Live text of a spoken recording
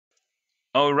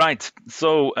All right.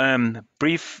 So,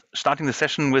 starting the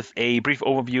session with a brief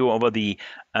overview over the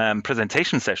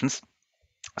presentation sessions.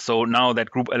 So now that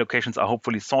group allocations are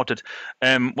hopefully sorted,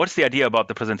 what's the idea about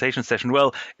the presentation session?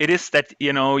 Well, it is that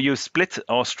you split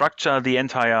or structure the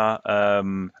entire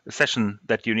session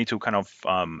that you need to kind of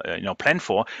plan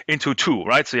for into two,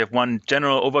 right? So you have one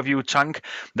general overview chunk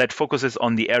that focuses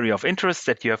on the area of interest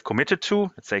that you have committed to,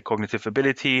 let's say cognitive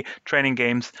ability, training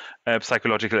games,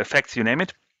 psychological effects, you name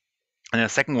it, and a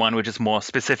second one which is more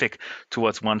specific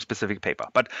towards one specific paper.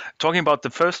 But talking about the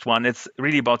first one, it's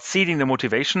really about seeding the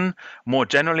motivation more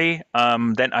generally,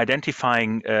 then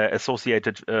identifying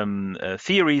associated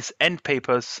theories and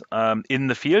papers in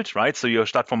the field, right? So you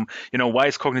start from, why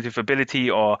is cognitive ability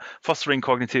or fostering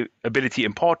cognitive ability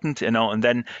important, and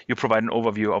then you provide an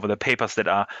overview of the papers that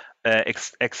are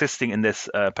existing in this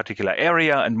particular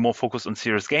area, and more focused on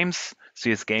serious games.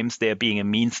 Serious games, they're being a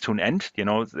means to an end. They're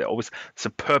always it's a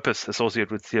purpose associated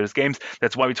with serious games.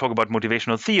 That's why we talk about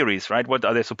motivational theories, right? What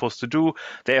are they supposed to do?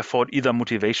 They afford either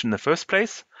motivation in the first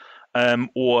place,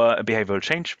 or a behavioral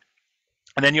change.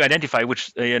 And then you identify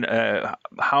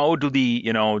how do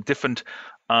the different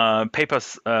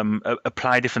papers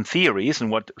apply different theories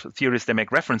and what theories they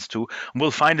make reference to. And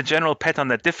we'll find a general pattern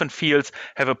that different fields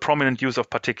have a prominent use of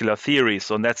particular theories.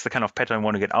 So that's the kind of pattern I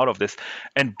want to get out of this,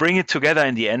 and bring it together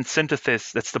in the end.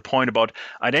 Synthesis. That's the point about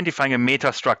identifying a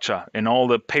meta structure in all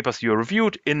the papers you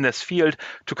reviewed in this field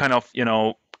to kind of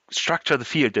structure the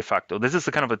field de facto. This is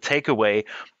the kind of a takeaway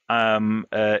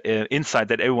insight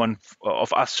that everyone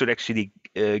of us should actually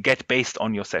get based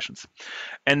on your sessions.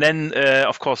 And then,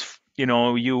 of course,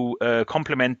 you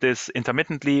complement this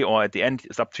intermittently, or at the end,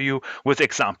 it's up to you, with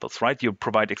examples, right? You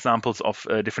provide examples of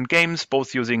different games,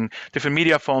 both using different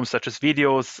media forms such as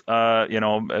videos,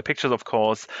 pictures, of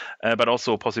course, but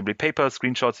also possibly papers,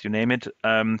 screenshots, you name it.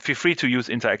 Feel free to use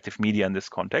interactive media in this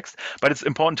context, but it's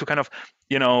important to kind of,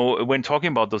 when talking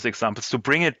about those examples, to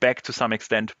bring it back to some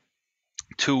extent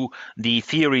to the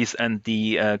theories and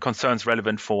the concerns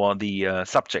relevant for the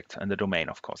subject and the domain,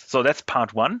 of course. So that's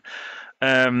part one.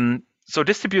 So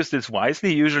distribute this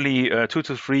wisely, usually 2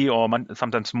 to 3 or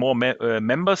sometimes more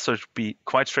members. So it should be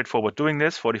quite straightforward doing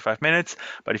this, 45 minutes.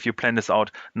 But if you plan this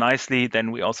out nicely,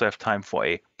 then we also have time for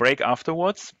a break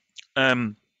afterwards.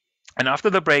 And after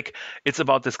the break, it's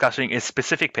about discussing a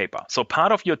specific paper. So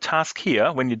part of your task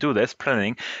here, when you do this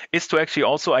planning, is to actually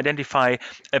also identify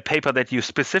a paper that you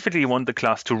specifically want the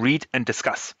class to read and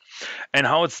discuss. And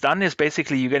how it's done is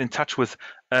basically you get in touch with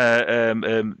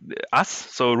us,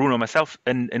 so Rune or myself,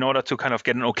 in order to kind of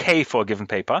get an okay for a given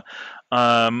paper.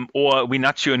 Or we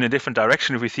nudge you in a different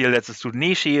direction if we feel that's too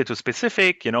niche or too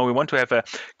specific. We want to have a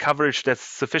coverage that's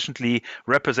sufficiently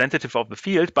representative of the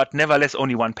field, but nevertheless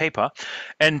only one paper.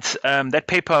 And that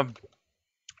paper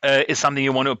is something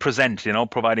you want to present,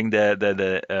 providing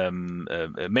the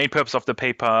main purpose of the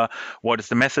paper, what is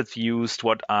the method used,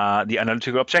 what are the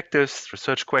analytical objectives,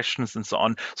 research questions, and so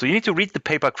on. So you need to read the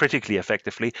paper critically,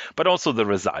 effectively, but also the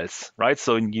results, right?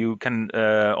 So you can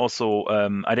also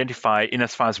identify, in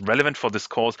as far as relevant for this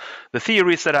course, the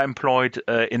theories that are employed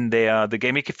in there, the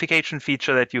gamification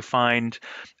feature that you find,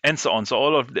 and so on. So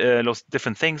all of those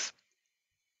different things.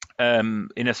 In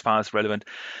as far as relevant.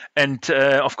 And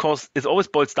of course, it always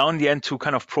boils down in the end to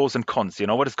kind of pros and cons.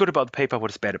 What is good about the paper, what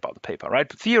is bad about the paper, right?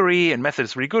 Theory and method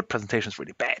is really good, presentation is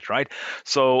really bad, right?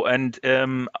 So, and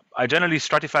I generally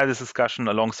stratify this discussion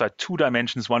alongside 2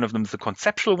 dimensions. One of them is the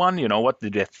conceptual one, what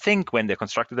did they think when they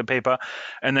constructed the paper?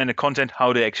 And then the content,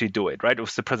 how they actually do it, right? It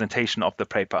was the presentation of the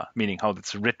paper, meaning how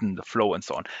it's written, the flow, and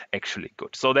so on, actually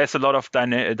good. So there's a lot of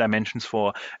dimensions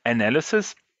for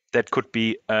analysis that could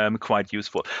be quite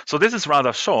useful. So this is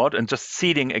rather short and just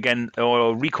seeding again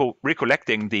or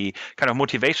recollecting the kind of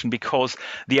motivation, because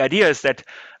the idea is that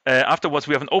afterwards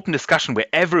we have an open discussion where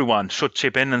everyone should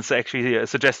chip in and actually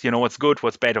suggest, what's good,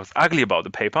 what's bad, what's ugly about the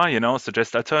paper,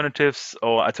 suggest alternatives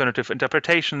or alternative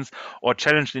interpretations, or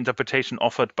challenge the interpretation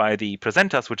offered by the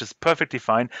presenters, which is perfectly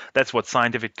fine. That's what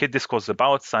scientific discourse is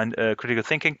about, critical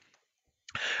thinking.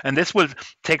 And this will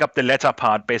take up the latter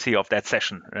part basically of that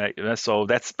session, right? So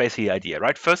that's basically the idea,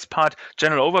 right? First part,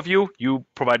 general overview, you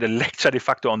provide a lecture de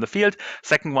facto on the field.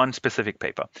 Second one, specific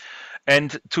paper.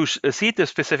 And to seed the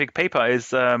specific paper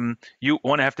is you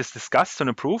want to have this discussed and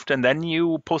approved, and then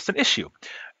you post an issue.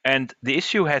 And the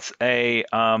issue has a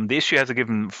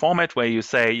given format where you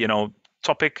say,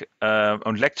 topic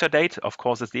on lecture date, of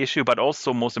course, is the issue, but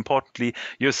also most importantly,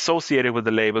 you're associated with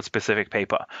the label specific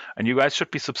paper. And you guys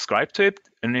should be subscribed to it.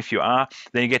 And if you are,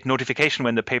 then you get notification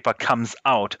when the paper comes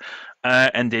out.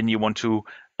 And then you want to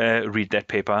read that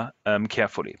paper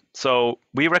carefully. So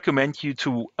we recommend you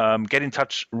to get in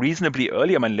touch reasonably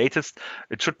early. I mean, latest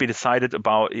it should be decided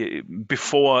about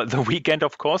before the weekend,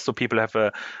 of course, so people have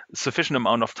a sufficient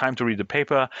amount of time to read the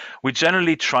paper. We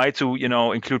generally try to,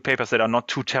 include papers that are not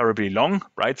too terribly long,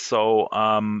 right? So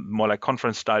more like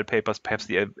conference-style papers, perhaps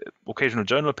the occasional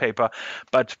journal paper,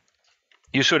 but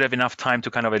you should have enough time to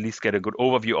kind of at least get a good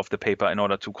overview of the paper in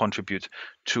order to contribute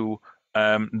to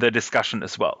the discussion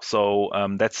as well. So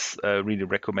that's really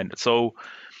recommended. So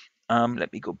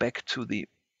let me go back to the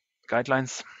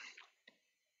guidelines.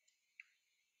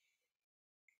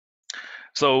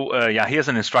 So yeah, here's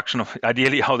an instruction of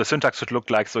ideally how the syntax should look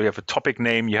like. So you have a topic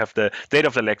name, you have the date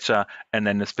of the lecture, and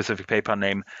then the specific paper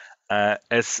name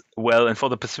as well. And for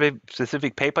the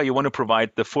specific paper, you want to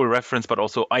provide the full reference, but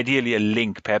also ideally a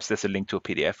link. Perhaps there's a link to a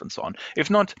PDF and so on. If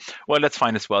not, well, that's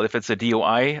fine as well. If it's a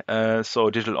DOI, so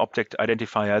digital object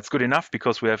identifier, it's good enough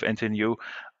because we have NTNU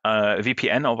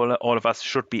VPN. All of us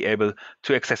should be able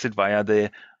to access it via the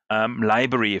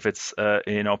library if it's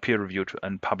peer-reviewed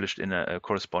and published in a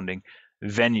corresponding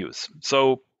venues.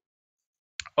 So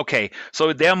okay,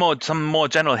 so there are some more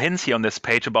general hints here on this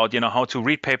page about how to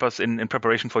read papers in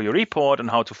preparation for your report and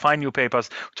how to find new papers.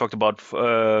 We talked about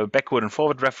backward and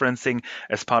forward referencing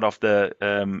as part of the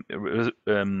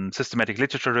systematic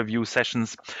literature review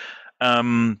sessions.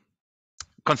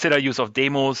 Consider use of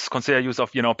demos, consider use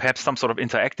of perhaps some sort of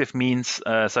interactive means,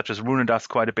 such as Rune does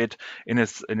quite a bit in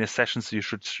his sessions. You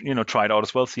should try it out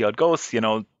as well, see how it goes.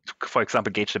 For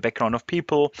example, gauge the background of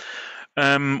people,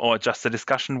 or adjust the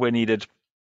discussion where needed.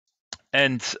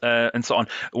 And so on.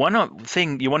 One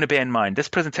thing you want to bear in mind: this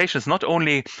presentation is not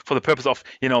only for the purpose of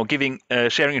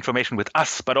sharing information with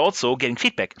us, but also getting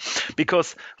feedback,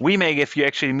 because we may give you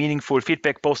actually meaningful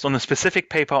feedback both on a specific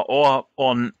paper or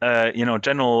on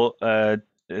general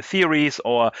theories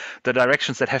or the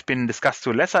directions that have been discussed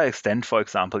to a lesser extent, for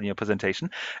example, in your presentation.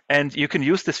 And you can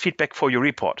use this feedback for your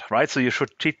report, right? So you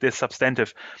should treat this as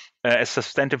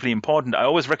substantively important. I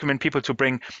always recommend people to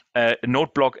bring a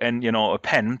note block and a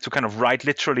pen to kind of write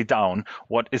literally down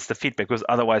what is the feedback, because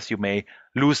otherwise you may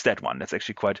lose that one. That's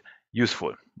actually quite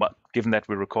useful. But given that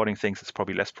we're recording things, it's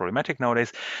probably less problematic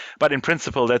nowadays. But in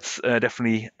principle, that's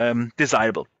definitely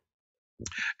desirable.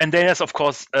 And there's, of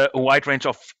course, a wide range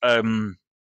of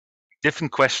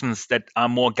different questions that are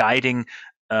more guiding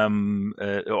are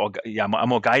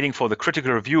more guiding for the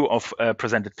critical review of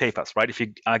presented papers, right? If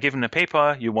you are given a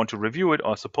paper, you want to review it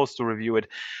or supposed to review it,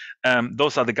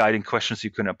 those are the guiding questions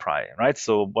you can apply, right?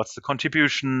 So what's the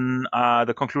contribution? Are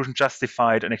the conclusion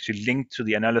justified and actually linked to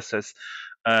the analysis?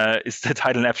 Is the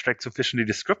title and abstract sufficiently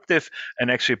descriptive and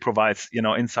actually provides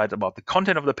insight about the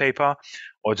content of the paper,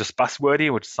 or just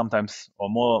buzzwordy, which sometimes or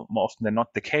more often than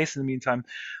not the case in the meantime?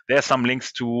 There are some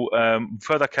links to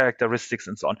further characteristics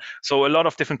and so on. So a lot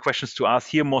of different questions to ask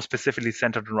here, more specifically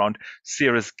centered around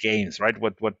serious games, right?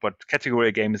 What category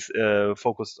a game is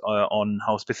focused on,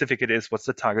 how specific it is, what's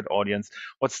the target audience,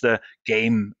 what's the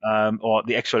game, or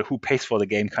the actual who pays for the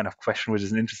game kind of question, which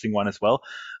is an interesting one as well.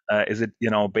 Is it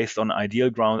based on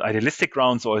idealistic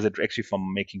grounds, or is it actually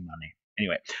from making money?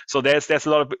 Anyway, so there's a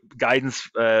lot of guidance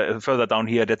further down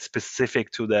here that's specific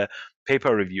to the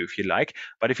paper review, if you like.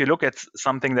 But if you look at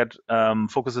something that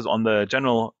focuses on the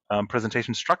general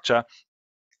presentation structure,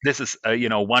 this is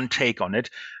one take on it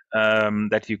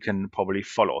that you can probably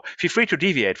follow. Feel free to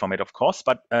deviate from it, of course,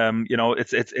 but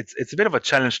it's a bit of a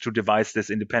challenge to devise this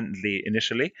independently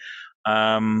initially.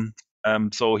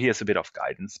 So here's a bit of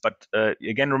guidance. But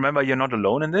again, remember, you're not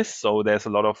alone in this. So there's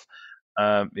a lot of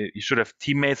you should have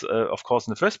teammates, of course,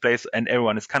 in the first place, and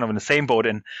everyone is kind of in the same boat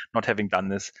in not having done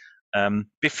this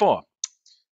before.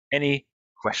 Any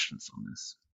questions on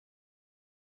this?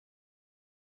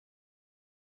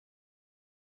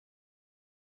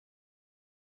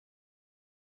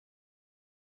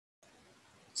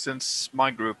 Since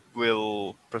my group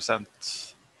will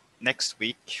present next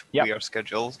week, Yeah. we are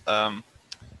scheduled.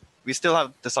 We still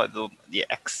haven't decided on the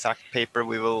exact paper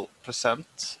we will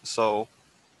present. So,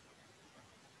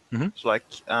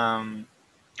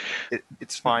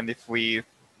 it's fine if we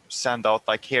send out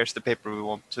here's the paper we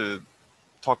want to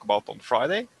talk about on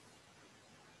Friday.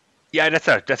 Yeah,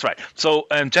 that's right. So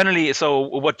generally,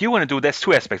 what you want to do, there's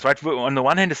two aspects, right? On the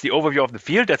one hand is the overview of the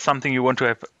field. That's something you want to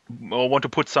have or want to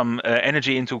put some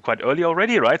energy into quite early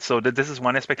already, right? So this is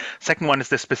one aspect. Second one is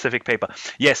the specific paper.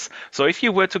 Yes. So if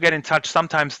you were to get in touch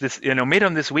sometimes this, mid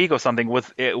on this week or something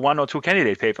with one or two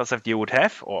candidate papers that you would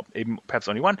have, or even perhaps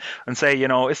only one, and say,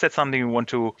 is that something you want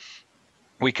to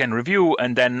we can review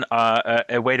and then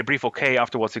await a brief okay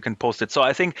afterwards you can post it. So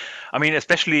I think, I mean,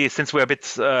 especially since we're a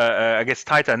bit I guess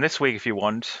tighter in this week, if you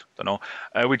want, don't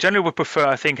know, we generally would prefer,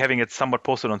 I think, having it somewhat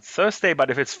posted on Thursday,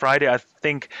 but if it's Friday, I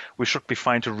think we should be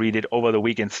fine to read it over the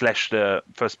weekend / the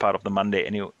first part of the Monday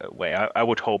anyway. I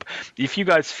would hope. If you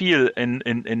guys feel in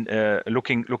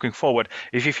looking forward,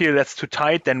 if you feel that's too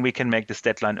tight, then we can make this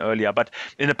deadline earlier. But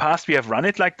in the past we have run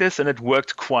it like this and it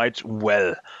worked quite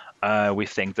well. We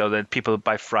think, though, that people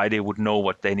by Friday would know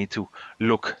what they need to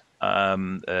look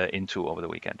into over the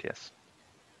weekend. Yes.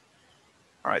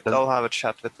 All right, I'll have a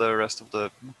chat with the rest of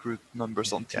the group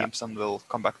members on Teams, and we'll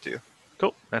come back to you.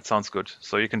 Cool. That sounds good.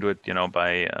 So you can do it,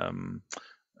 by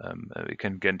you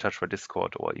can get in touch by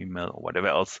Discord or email or whatever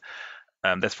else.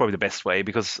 That's probably the best way,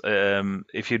 because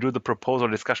if you do the proposal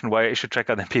discussion via issue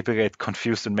tracker, then people get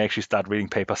confused and may actually start reading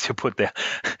papers you put there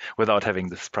without having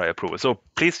this prior approval. So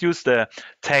please use the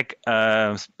tag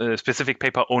specific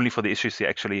paper only for the issues you're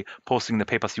actually posting, the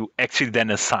papers you actually then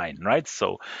assign, right?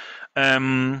 So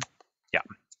yeah.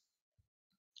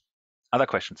 Other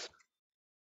questions?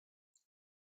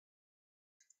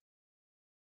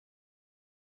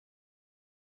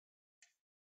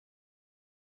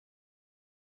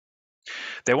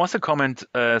 There was a comment,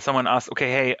 someone asked,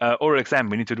 okay, hey, oral exam,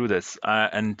 we need to do this.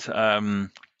 And I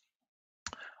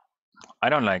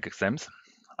don't like exams.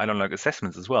 I don't like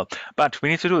assessments as well, but we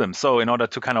need to do them. So in order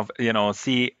to kind of,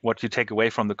 see what you take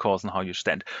away from the course and how you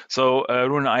stand. So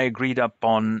Rune and I agreed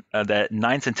upon the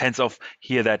 9th and 10th of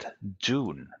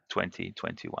June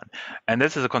 2021. And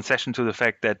this is a concession to the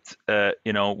fact that,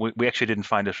 we actually didn't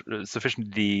find a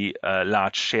sufficiently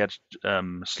large shared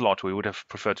slot. We would have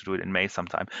preferred to do it in May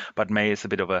sometime, but May is a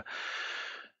bit of a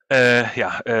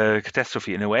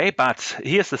catastrophe in a way. But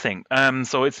here's the thing.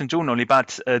 So it's in June only,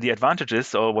 but the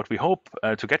advantages, or what we hope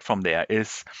to get from there,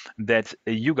 is that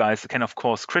you guys can, of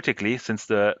course, critically, since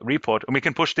the report, and we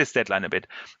can push this deadline a bit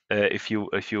if you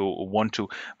want to,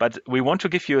 but we want to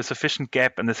give you a sufficient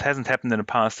gap, and this hasn't happened in the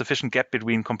past, sufficient gap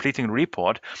between completing the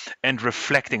report and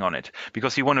reflecting on it,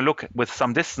 because you want to look with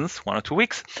some distance, 1 or 2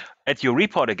 weeks, at your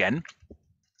report again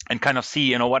and kind of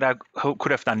see, what I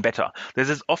could have done better. This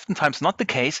is oftentimes not the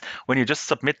case when you just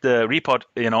submit the report,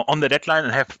 on the deadline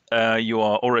and have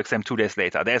your oral exam 2 days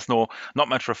later. There's not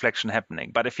much reflection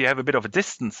happening. But if you have a bit of a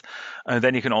distance,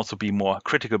 then you can also be more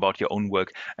critical about your own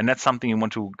work. And that's something you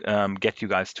want to get you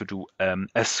guys to do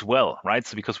as well, right?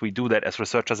 So because we do that as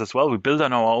researchers as well, we build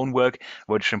on our own work,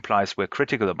 which implies we're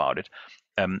critical about it.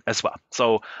 As well.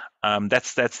 So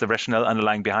that's the rationale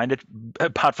underlying behind it,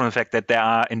 apart from the fact that there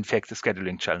are, in fact,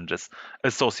 scheduling challenges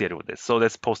associated with this. So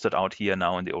that's posted out here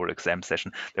now in the oral exam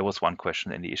session. There was one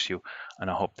question in the issue, and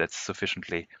I hope that's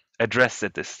sufficiently addressed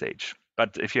at this stage.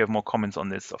 But if you have more comments on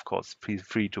this, of course, feel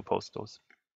free to post those.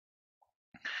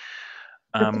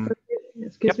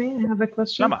 Excuse me, I have a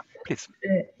question. Lama, please.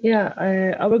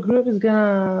 Our group is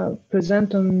gonna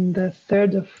present on the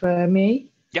 3rd of May.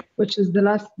 Yep. Which is the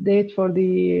last date for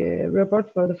the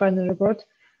report, for the final report.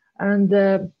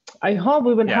 And I hope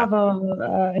we will have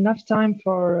enough time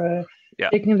for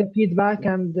taking the feedback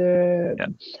and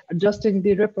adjusting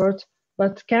the report.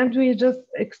 But can't we just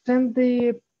extend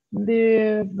the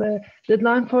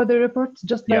deadline for the report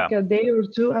just like a day or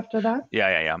two after that?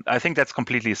 Yeah. I think that's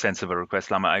completely a sensible request,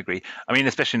 Lama. I agree. I mean,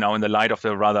 especially now in the light of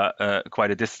the rather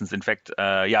quite a distance. In fact,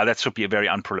 that should be very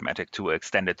unproblematic to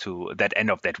extend it to that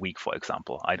end of that week, for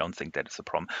example. I don't think that is a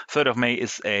problem. 3rd of May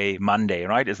is a Monday,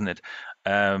 right? Isn't it?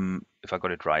 If I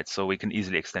got it right. So we can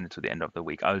easily extend it to the end of the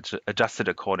week. I'll adjust it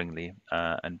accordingly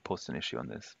and post an issue on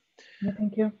this. Yeah,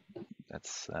 thank you.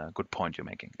 That's a good point you're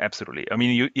making. Absolutely. I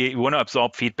mean, you want to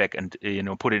absorb feedback and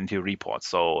put it into your report.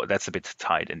 So that's a bit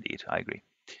tight indeed. I agree.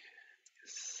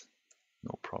 Yes.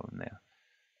 No problem there.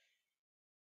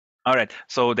 All right.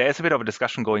 So there's a bit of a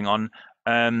discussion going on.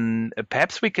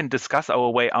 Perhaps we can discuss our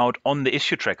way out on the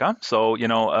issue tracker. So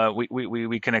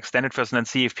we can extend it first and then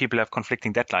see if people have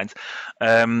conflicting deadlines.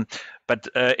 But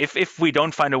if we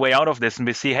don't find a way out of this and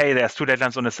we see, hey, there's 2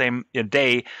 deadlines on the same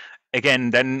day, again,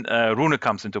 then Rune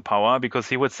comes into power, because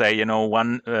he would say,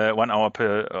 1 hour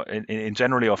per in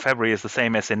January or February is the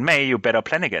same as in May. You better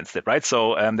plan against it, right?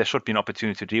 So there should be an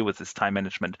opportunity to deal with this time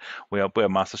management. We're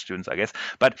master students, I guess,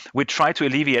 but we try to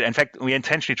alleviate. In fact, we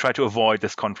intentionally try to avoid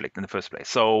this conflict in the first place.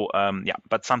 So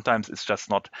but sometimes it's just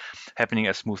not happening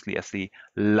as smoothly as we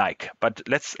like. But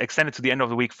let's extend it to the end of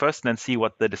the week first, and then see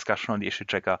what the discussion on the issue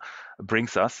tracker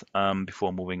brings us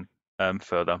before moving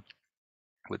further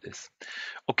with this.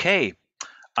 Okay.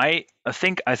 I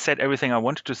think I said everything I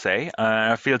wanted to say.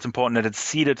 I feel it's important that it's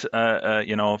seeded, for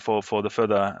the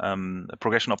further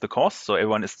progression of the course, so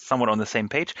everyone is somewhat on the same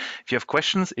page. If you have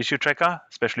questions, issue tracker,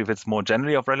 especially if it's more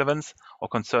generally of relevance or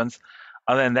concerns.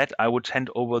 Other than that, I would hand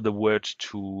over the word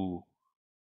to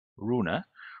Rune,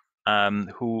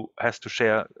 who has to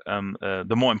share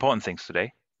the more important things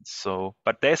today. So,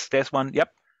 but there's one. Yep,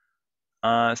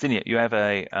 Sinja, you have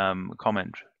a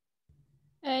comment.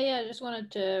 Yeah, I just wanted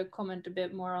to comment a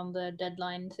bit more on the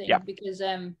deadline thing, Yeah. because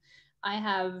I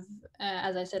have,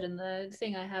 as I said in the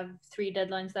thing, I have 3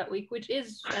 deadlines that week, which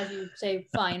is, as you say,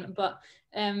 fine, but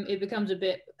it becomes a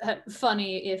bit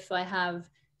funny if I have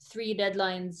 3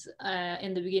 deadlines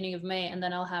in the beginning of May, and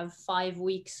then I'll have 5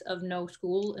 weeks of no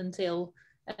school until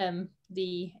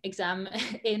the exam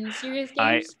in serious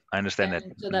games. I understand that.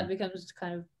 So that becomes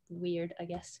kind of weird, I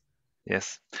guess.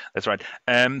 Yes, that's right.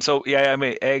 So yeah, I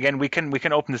mean, again, we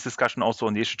can open this discussion also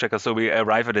on the issue tracker, so we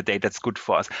arrive at a date that's good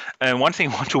for us. One thing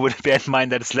I want to bear in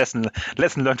mind that is lesson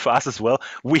learned for us as well.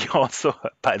 We also,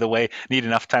 by the way, need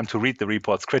enough time to read the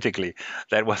reports critically.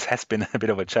 That has been a bit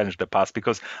of a challenge in the past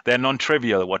because they're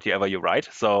non-trivial whatever you write.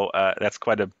 So that's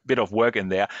quite a bit of work in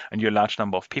there, and you're a large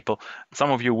number of people.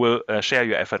 Some of you will share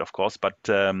your effort, of course, but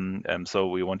so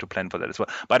we want to plan for that as well.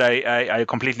 But I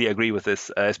completely agree with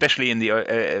this, especially in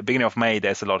the beginning of May.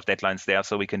 There's a lot of deadlines there,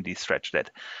 so we can de-stretch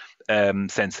that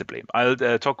sensibly. I'll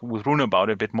talk with Rune about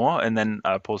it a bit more, and then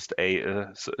I'll post a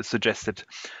suggested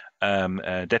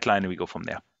deadline, and we go from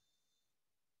there.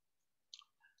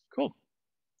 Cool.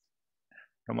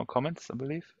 No more comments, I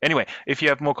believe. Anyway, if you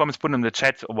have more comments, put them in the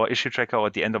chat or issue tracker or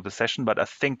at the end of the session. But I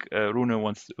think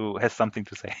Rune has something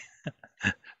to say.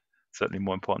 Certainly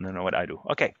more important than what I do.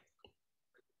 Okay.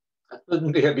 I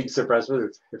wouldn't be a big surprise with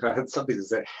it if I had something to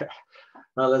say.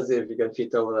 Now let's see if we can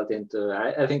fit all that into.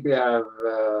 I think we have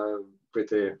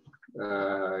pretty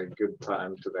good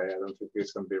time today. I don't think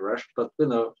it's going to be rushed, but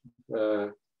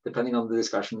depending on the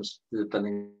discussions,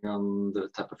 depending on the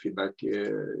type of feedback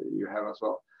you have as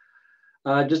well.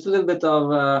 Just a little bit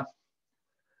of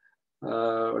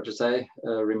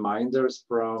reminders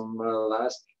from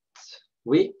last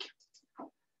week.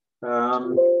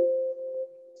 Let's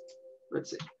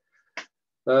see.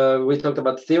 We talked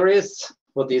about theories,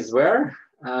 what these were,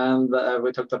 and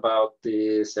we talked about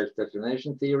the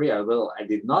self-determination theory. I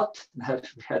did not. I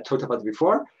talked about it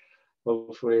before.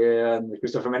 Hopefully, and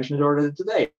Christopher mentioned it already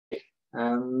today.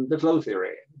 And the flow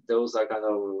theory. Those are kind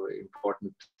of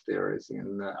important theories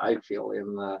I feel,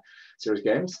 in serious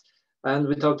games. And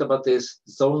we talked about this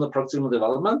zone of proximal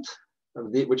development,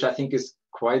 which I think is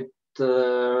quite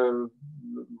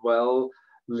well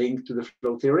linked to the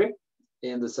flow theory,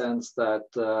 in the sense that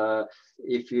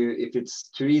if it's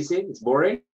too easy, it's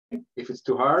boring. If it's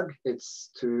too hard, it's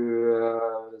too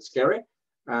scary.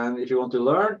 And if you want to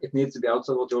learn, it needs to be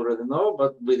outside what you already know,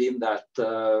 but within that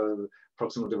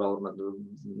proximal development,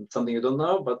 something you don't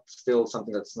know, but still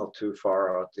something that's not too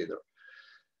far out either.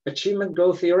 Achievement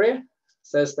goal theory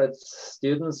says that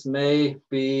students may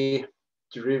be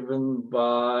driven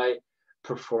by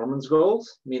performance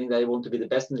goals, meaning they want to be the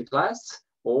best in the class,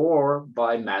 or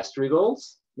by mastery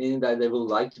goals, meaning that they would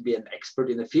like to be an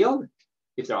expert in the field.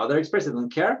 If there are other experts, they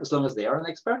don't care as long as they are an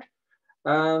expert.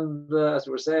 And as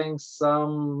we were saying,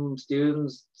 some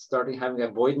students starting having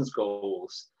avoidance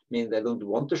goals, meaning they don't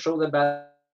want to show their bad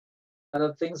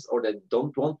at things, or they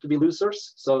don't want to be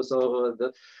losers.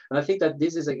 And I think that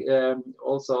this is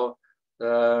also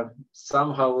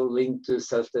somehow linked to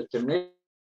self-determination.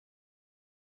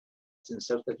 In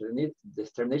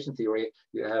self-determination theory,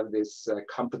 you have this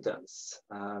competence,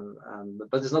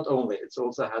 but it's not only. It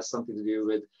also has something to do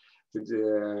with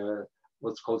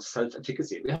what's called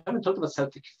self-efficacy. We haven't talked about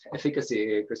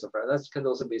self-efficacy, Christopher. That can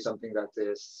also be something that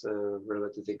is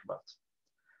relevant to think about.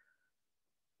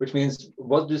 Which means,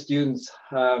 what do students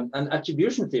and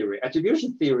attribution theory?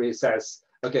 Attribution theory says,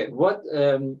 okay, what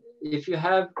if you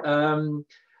have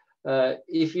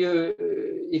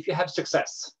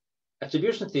success?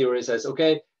 Attribution theory says,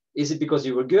 okay, is it because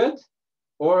you were good,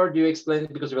 or do you explain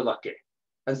it because you were lucky?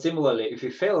 And similarly, if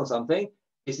you fail on something,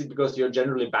 is it because you're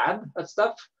generally bad at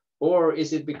stuff, or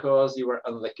is it because you were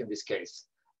unlucky in this case?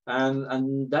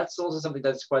 And that's also something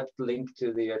that's quite linked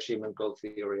to the achievement goal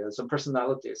theory, and some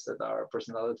personalities that are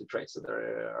personality traits that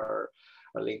are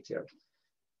linked here.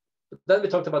 But then we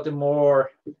talked about the more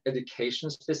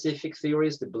education-specific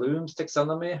theories, the Bloom's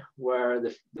taxonomy, where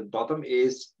the bottom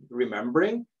is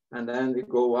remembering, and then we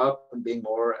go up and being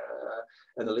more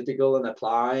analytical and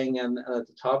applying, and at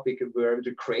the top we're able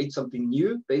to create something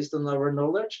new based on our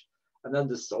knowledge. And then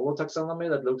the solo taxonomy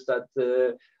that looks at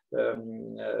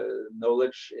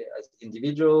knowledge as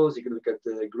individuals, you can look at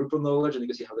the group of knowledge and you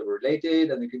can see how they're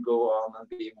related, and you can go on and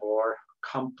be more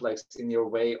complex in your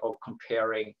way of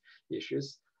comparing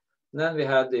issues. And then we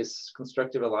had this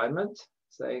constructive alignment,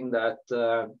 saying that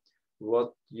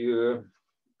what you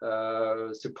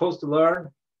supposed to learn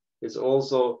is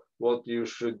also what you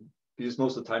should use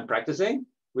most of the time practicing,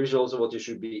 which is also what you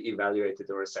should be evaluated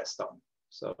or assessed on.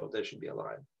 So they should be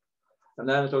aligned. And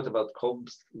then we talked about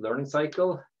Kolb's learning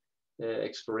cycle,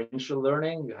 experiential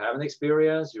learning. You have an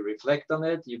experience, you reflect on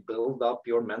it, you build up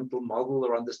your mental model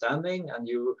or understanding, and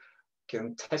you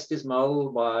can test this model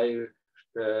by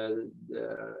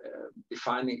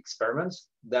defining experiments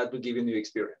that will give you new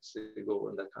experience. You go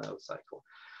in that kind of cycle.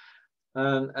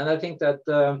 And I think that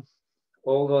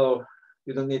although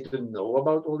you don't need to know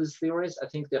about all these theories, I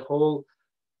think the whole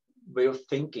way of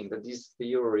thinking that these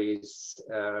theories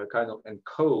kind of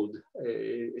encode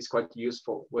is quite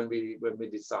useful when we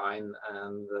design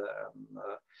and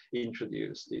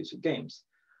introduce these games.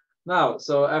 Now,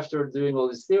 so after doing all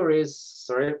these theories,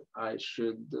 sorry, I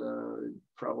should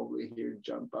probably here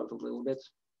jump out a little bit.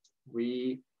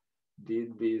 We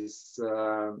did this,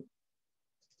 let's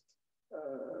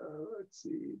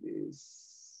see,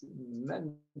 this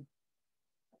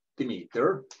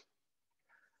Mentimeter.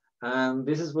 And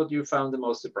this is what you found the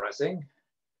most surprising.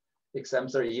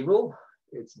 Exams are evil.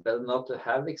 It's better not to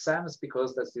have exams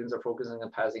because the students are focusing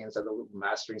on passing instead of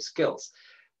mastering skills.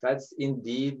 That's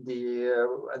indeed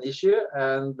an issue.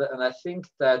 And I think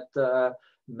that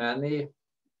many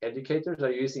educators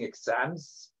are using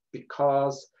exams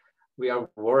because we are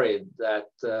worried that,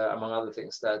 among other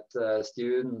things, that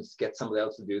students get somebody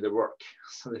else to do the work.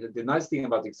 So the nice thing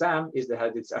about exam is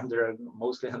that it's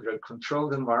mostly under a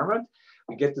controlled environment.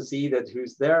 We get to see that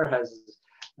who's there is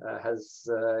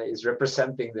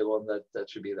representing the one that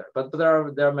should be there. But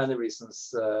there are many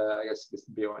reasons, I guess,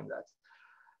 beyond that.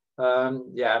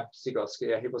 Yeah, Sigorsky,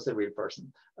 yeah, he was a real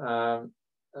person.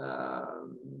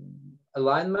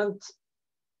 Alignment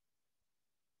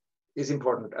is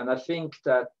important, and I think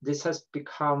that this has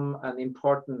become an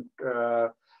important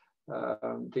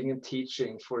thing in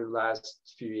teaching for the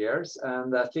last few years.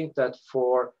 And I think that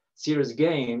for serious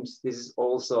games, this is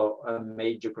also a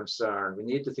major concern. We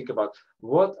need to think about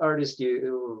what are the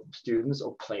students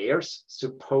or players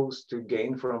supposed to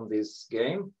gain from this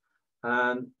game,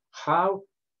 and how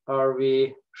are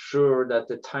we sure that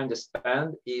the time they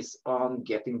spend is on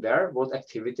getting there? What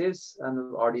activities,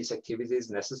 and are these activities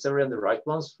necessary and the right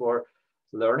ones for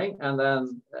learning? And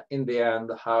then in the end,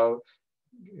 how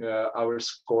our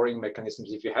scoring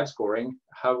mechanisms, if you have scoring,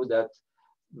 how would that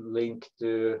link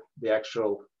to the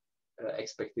actual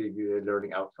expected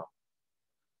learning outcome?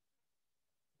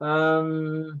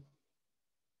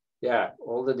 Yeah,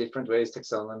 all the different ways,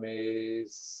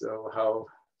 taxonomies, so how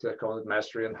to account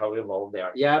mastery and how evolved they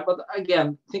are. Yeah, but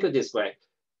again, think of it this way.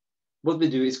 What we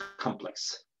do is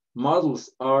complex.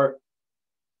 Models are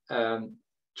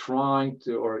trying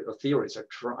to, or theories are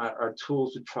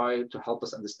tools to try to help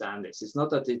us understand this. It's not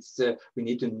that it's we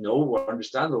need to know or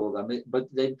understand all of them, but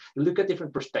they look at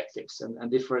different perspectives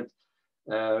and different,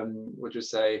 what you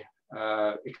say,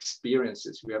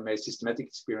 experiences. We have made systematic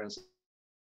experiences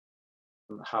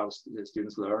on how the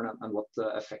students learn and what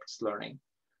affects learning.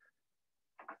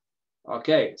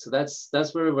 Okay, so that's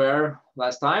where we were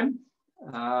last time.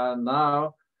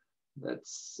 Now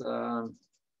let's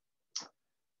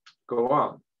go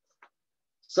on.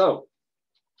 So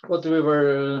what we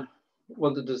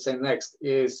wanted to say next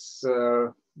is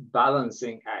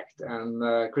balancing act,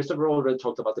 and Christopher already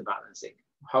talked about the balancing,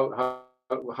 how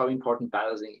important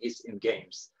balancing is in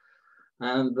games.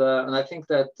 And I think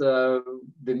that the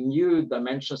new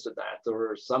dimensions to that,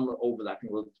 or some overlapping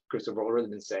what Christopher already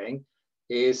been saying,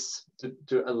 is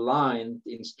to align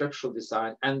the instructional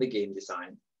design and the game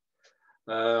design.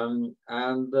 What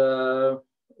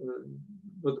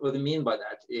I mean by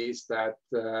that is that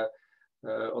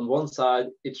on one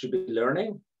side it should be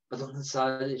learning, but on the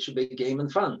side it should be game and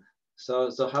fun.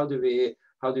 So how do we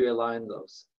align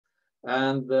those?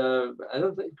 And I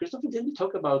don't think, Christopher, did we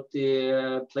talk about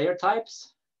the player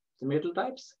types, the middle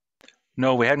types?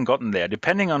 No, we hadn't gotten there.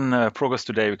 Depending on progress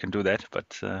today, we can do that,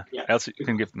 but yeah. else you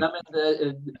can give them.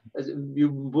 You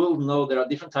will know there are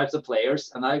different types of players,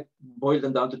 and I boiled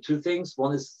them down to two things.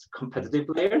 One is competitive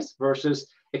players versus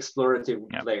explorative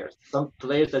players. Some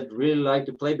players that really like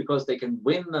to play because they can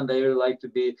win and they really like to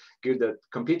be good at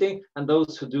competing, and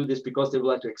those who do this because they would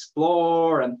like to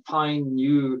explore and find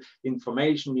new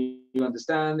information, new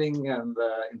understanding, and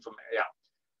information. Yeah.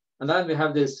 And then we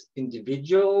have this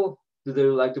individual. Do they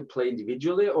like to play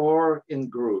individually or in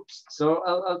groups? So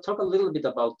I'll talk a little bit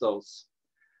about those.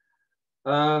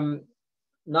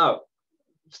 Now,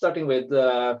 starting with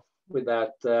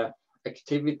that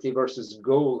activity versus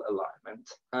goal alignment,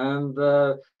 and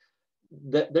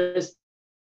there is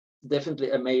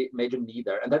definitely a major need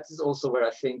there, and that is also where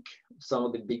I think some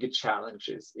of the bigger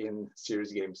challenges in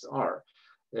serious games are.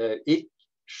 It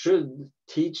should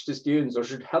teach the students, or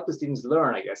should help the students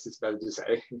learn, I guess it's better to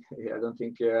say. I don't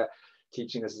think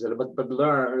teaching necessarily, but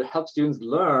help students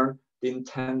learn the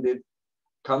intended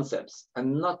concepts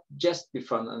and not just be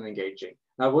fun and engaging.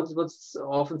 Now, what's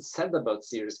often said about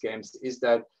serious games is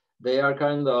that they are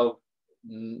kind of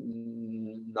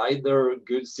neither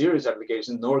good serious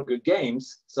applications nor good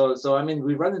games. So I mean,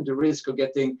 we run into risk of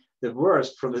getting the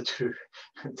worst from the two,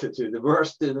 the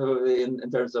worst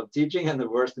in terms of teaching and the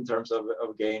worst in terms of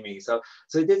gaming. So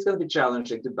it is going to be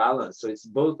challenging to balance. So it's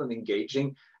both an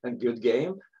engaging and good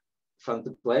game, fun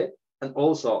to play, and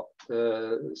also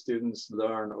students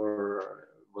learn or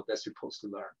what they're supposed to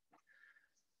learn.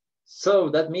 So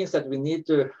that means that we need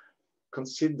to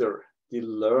consider the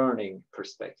learning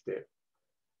perspective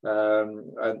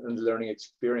and learning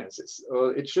experiences.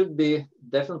 It should be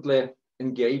definitely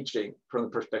engaging from the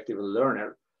perspective of the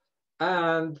learner,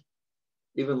 and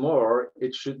even more,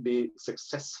 it should be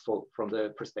successful from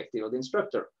the perspective of the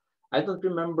instructor. I don't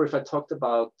remember if I talked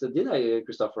about, did I,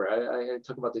 Christopher? I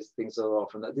talk about these things so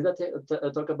often. Did I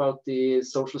talk about the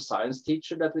social science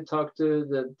teacher that we talked to,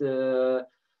 that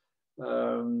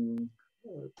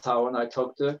Tao and I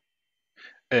talked to?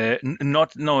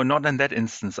 Not in that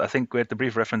instance. I think we had the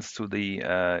brief reference to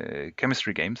the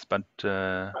chemistry games, but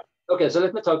okay. So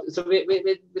let me talk. So we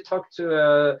talked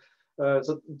to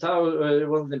so Tao,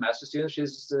 one of the master students.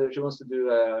 She wants to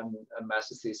do a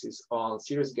master thesis on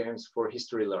serious games for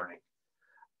history learning,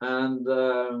 and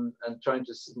trying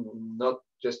to not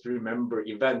just remember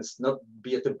events, not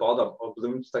be at the bottom of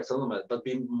Bloom's taxonomy, but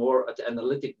being more at the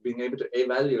analytic, being able to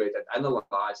evaluate and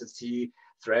analyze and see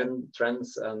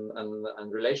trends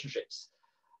and relationships.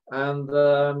 And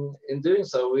in doing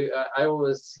so, I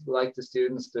always like the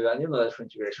students to, and you know that for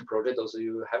integration project, also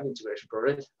you have integration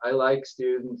project, I like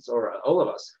students, or all of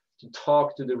us, to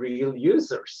talk to the real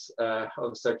users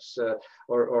of such,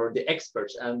 or the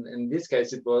experts. And in this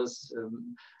case, it was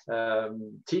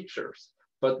teachers.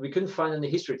 But we couldn't find any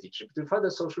history teacher. We could find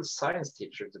a social science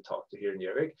teacher to talk to here in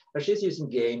Gjøvik. And she's using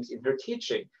games in her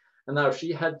teaching. And now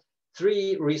she had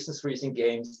 3 reasons for using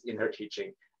games in her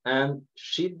teaching. And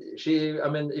she, I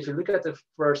mean, if you look at the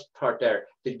first part there,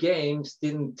 the games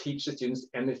didn't teach the students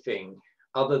anything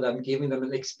other than giving them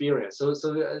an experience. So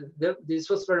this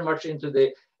was very much into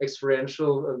the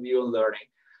experiential view of learning.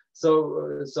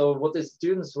 So what the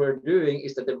students were doing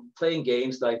is that they were playing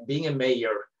games like being a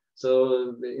mayor.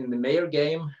 So in the mayor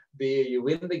game, you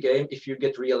win the game if you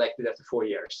get re-elected after 4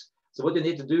 years. So what you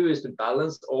need to do is to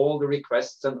balance all the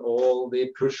requests and all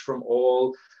the push from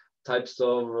all types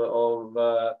of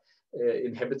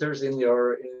inhabitants in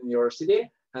your city.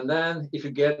 And then if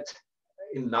you get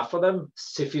enough of them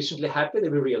sufficiently happy, they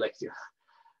will re-elect you.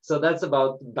 So that's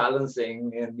about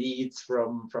balancing needs for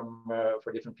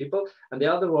different people. And the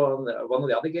other one of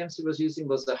the other games he was using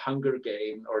was the Hunger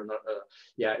Game, or not?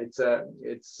 Yeah, it's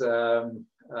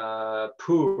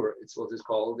Poor. It's what it's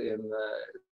called in.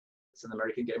 It's an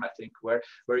American game, I think, where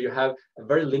you have a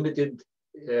very limited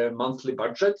monthly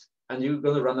budget, and you're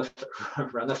going to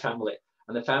run a family.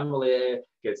 And the family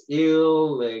gets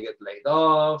ill, they get laid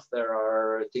off, there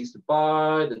are things to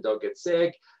buy, the dog gets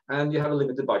sick, and you have a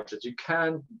limited budget. You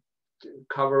can't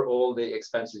cover all the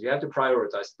expenses. You have to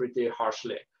prioritize pretty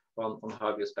harshly on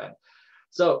how you spend.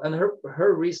 So, and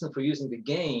her reason for using the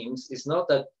games is not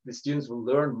that the students will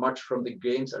learn much from the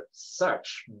games as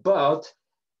such, but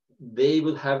they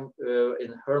will have,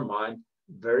 in her mind,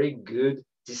 very good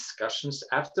discussions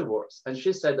afterwards. And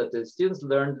she said that the students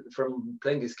learned from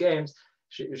playing these games.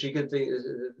 She could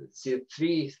see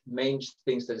 3 main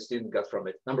things that the student got from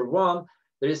it. Number 1,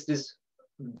 there is this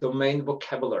domain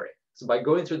vocabulary. So by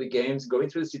going through the games, going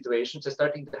through the situations, they're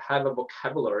starting to have a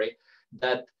vocabulary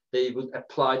that they would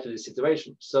apply to the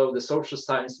situation. So the social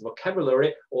science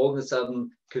vocabulary all of a sudden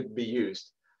could be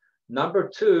used. Number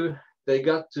 2, they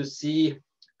got to see,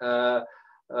 or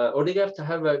they got to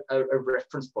have a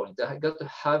reference point. They got to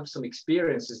have some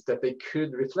experiences that they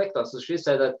could reflect on. So she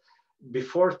said that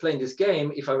before playing this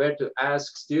game, if I were to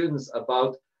ask students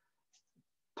about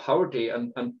poverty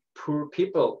and poor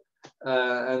people,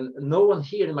 and no one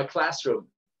here in my classroom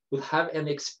would have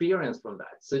any experience from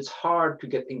that. So it's hard to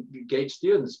get engaged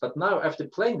students. But now after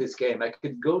playing this game, I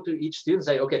could go to each student and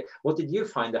say, okay, what did you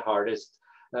find the hardest?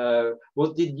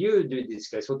 What did you do in this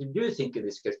case? What did you think in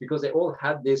this case? Because they all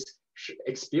had this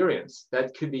experience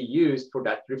that could be used for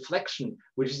that reflection,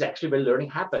 which is actually where learning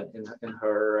happened in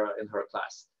her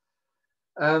class.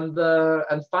 And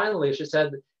finally, she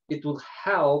said it would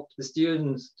help the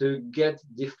students to get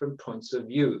different points of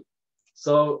view.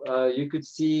 So you could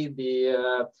see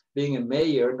the being a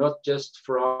mayor not just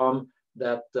from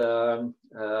that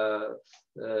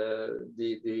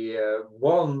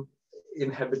one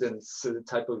inhabitants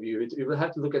type of view. You will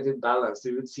have to look at it balanced.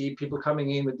 You would see people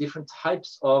coming in with different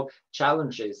types of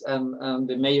challenges, and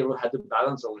the mayor will have to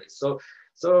balance all this. So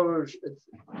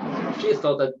she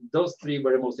thought that those three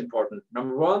were the most important.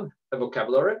 Number one, a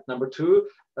vocabulary. Number two,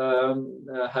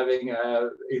 having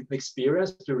an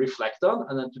experience to reflect on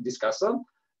and then to discuss on.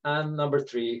 And number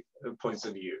three, points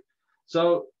of view.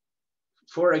 So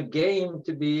for a game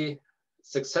to be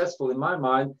successful, in my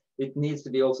mind, it needs to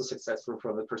be also successful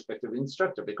from the perspective of the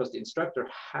instructor, because the instructor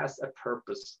has a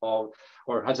purpose of,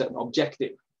 or has an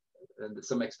objective and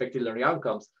some expected learning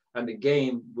outcomes, and the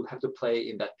game will have to play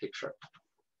in that picture.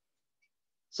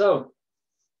 So,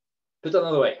 put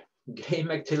another way,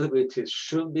 game activities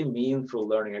should be meaningful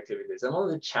learning activities. And one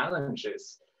of the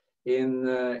challenges in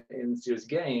serious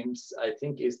games, I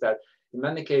think, is that in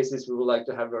many cases we would like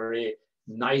to have very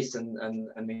nice and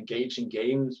engaging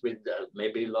games with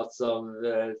maybe lots of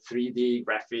 3D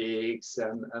graphics,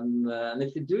 and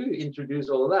if you do introduce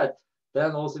all of that,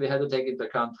 then also we have to take into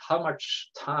account how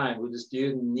much time would the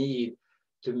student need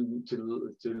to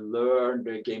learn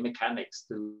the game mechanics,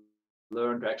 to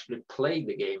learn to actually play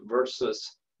the game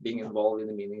versus being involved in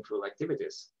the meaningful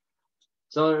activities.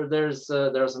 So there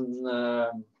are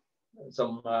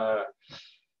some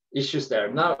issues there.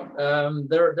 Now,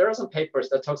 there are some papers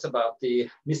that talks about the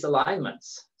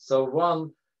misalignments. So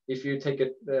one, if you take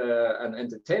an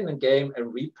entertainment game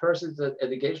and repurpose an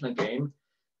educational game,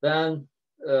 then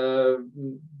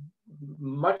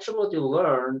much of what you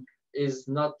learn is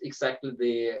not exactly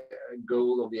the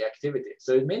goal of the activity.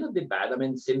 So it may not be bad. I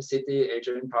mean, SimCity, Age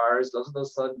of Empires, lots of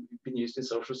those have been used in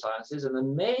social sciences, and it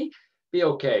may be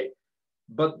okay.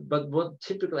 But what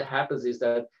typically happens is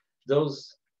that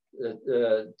those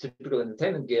typical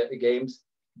entertainment games,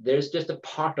 there's just a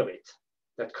part of it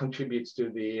that contributes to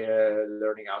the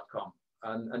learning outcome,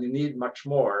 and you need much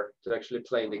more to actually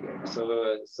play the game.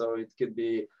 So it could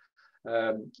be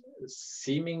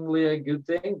seemingly a good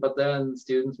thing, but then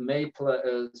students may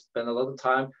spend a lot of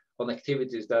time on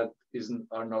activities that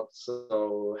are not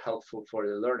so helpful for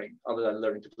the learning, other than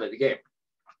learning to play the game.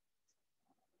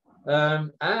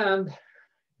 And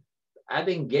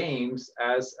adding games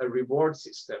as a reward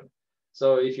system.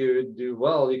 So if you do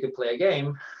well, you can play a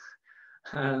game,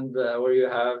 and or you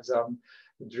have some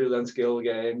drill and skill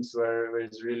games where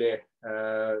it's really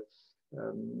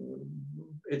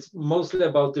it's mostly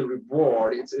about the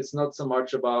reward. It's not so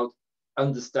much about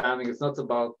understanding. It's not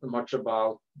much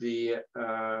about the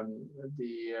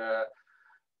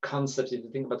concepts. If you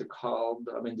think about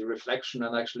the reflection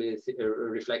and actually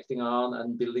reflecting on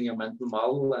and building a mental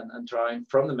model and trying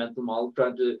from the mental model,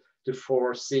 trying to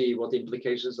foresee what the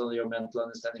implications on your mental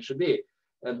understanding should be,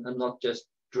 and not just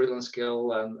drill and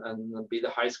skill and be the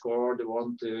high scorer, the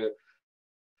one to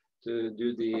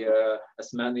do the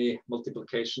as many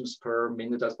multiplications per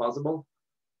minute as possible.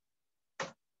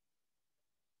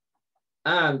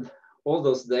 And all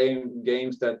those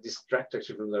games that distract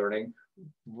actually from learning.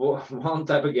 One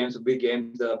type of games would be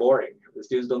games that are boring. The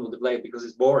students don't want to play because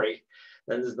it's boring.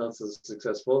 Then it's not so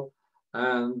successful.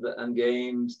 And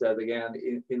games that again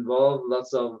involve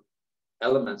lots of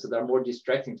elements that are more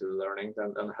distracting to the learning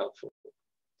than helpful.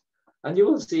 And you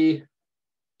will see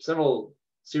several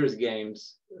serious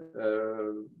games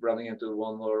running into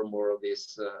one or more of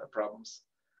these problems.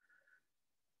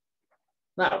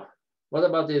 Now, what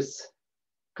about this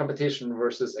competition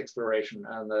versus exploration?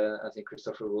 And I think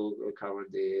Christopher will cover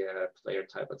the player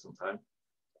type at some time.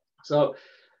 So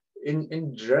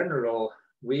in general,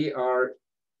 we are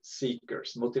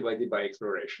seekers motivated by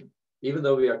exploration. Even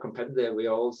though we are competitive, we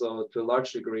are also to a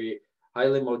large degree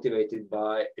highly motivated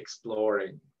by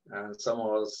exploring. And some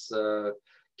of us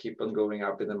keep on going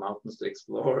up in the mountains to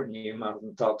explore new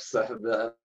mountaintops.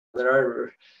 There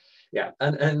are, yeah,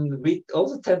 and we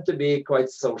also tend to be quite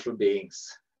social beings,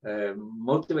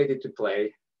 motivated to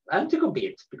play and to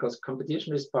compete, because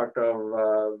competition is part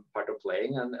of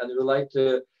playing, and we like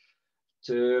to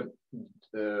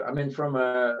I mean, from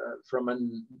a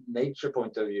nature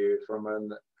point of view, from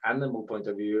an animal point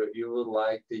of view, you would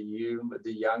like the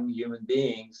young human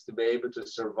beings to be able to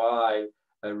survive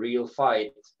a real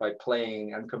fight by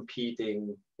playing and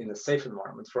competing in a safe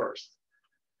environment first.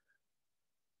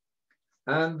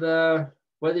 And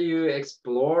whether you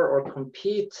explore or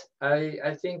compete,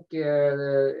 I think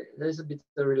there's a bit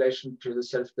of relation to the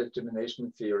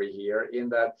self-determination theory here, in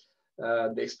that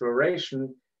the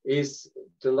exploration is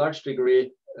to a large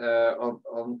degree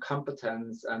on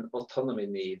competence and autonomy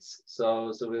needs.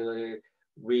 So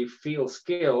we feel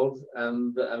skilled,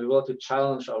 and we want to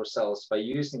challenge ourselves by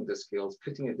using the skills,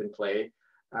 putting it in play.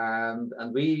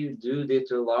 And we do it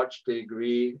to a large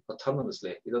degree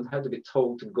autonomously. You don't have to be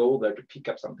told to go there to pick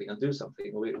up something and do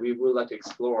something. We would like to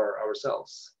explore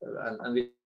ourselves, and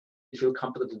we feel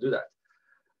competent to do that.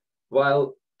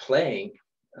 While playing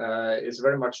is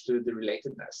very much to the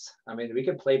relatedness. I mean, we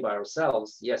can play by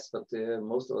ourselves, yes, but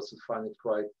most of us would find it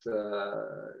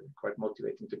quite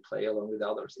motivating to play along with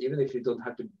others, even if you don't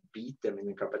have to beat them in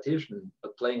a competition,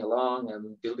 but playing along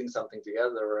and building something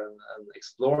together and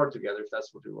explore together, if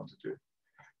that's what we want to do.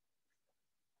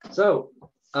 So,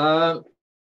 I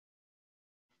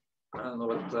don't know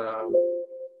what,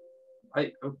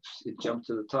 oops, it jumped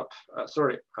to the top.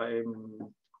 Sorry, I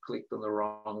clicked on the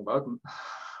wrong button.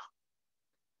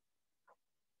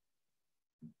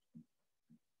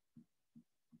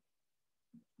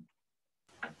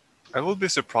 I would be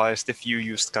surprised if you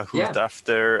used Kahoot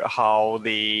after how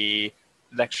the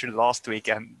lecture last week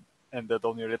ended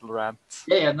on your little rant.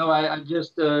 Yeah, no, I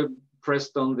just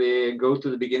pressed on the go to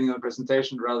the beginning of the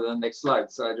presentation rather than next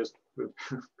slide. So I just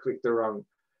clicked the wrong.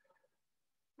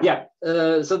 Yeah,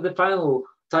 so the final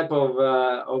type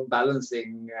of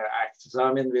balancing act. So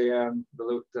I mean, we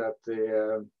looked at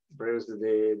the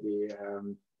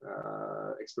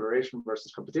exploration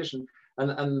versus competition,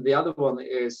 and the other one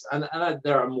is, and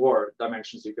there are more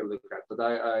dimensions you can look at, but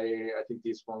I think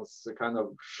these ones kind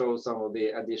of show some of the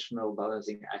additional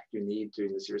balancing act you need to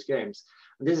in the serious games.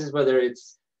 And this is whether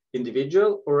it's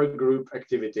individual or a group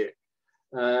activity.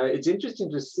 It's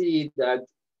interesting to see that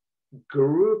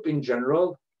group in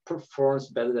general performs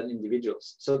better than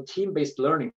individuals. So team-based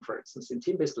learning, for instance, in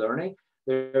team-based learning,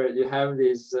 there you have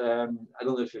this, I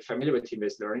don't know if you're familiar with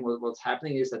team-based learning. What's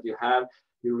happening is that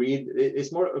you read,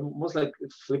 it's most like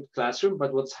flipped classroom,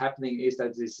 but what's happening is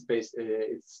that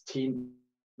it's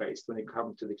team-based when you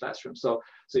come to the classroom. So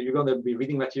you're going to be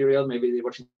reading material, maybe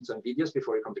watching some videos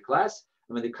before you come to class.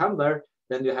 And when you come there,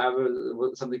 then you have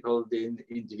something called the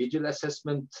individual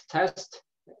assessment test.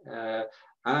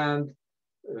 And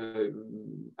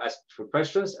ask for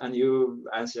questions and you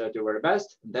answer at your very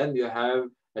best. Then you have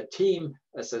a team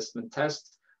assessment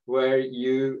test where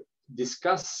you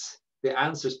discuss the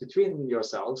answers between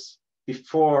yourselves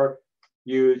before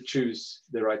you choose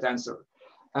the right answer.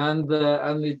 And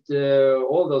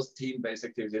all those team-based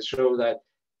activities show that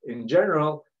in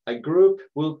general, a group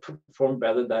will perform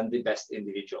better than the best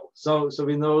individual. So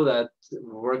we know that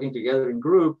working together in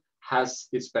group has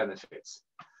its benefits.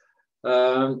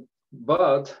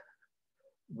 But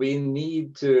we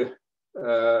need to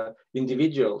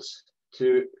individuals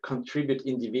to contribute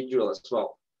individual as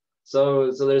well.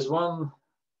 So there's one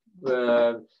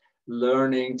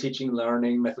teaching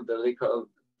learning methodology called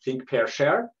think, pair,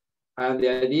 share. And the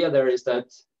idea there is that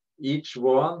each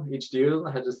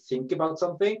student has to think about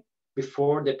something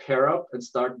before they pair up and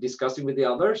start discussing with the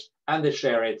others, and they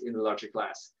share it in the larger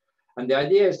class. And the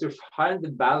idea is to find the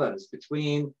balance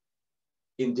between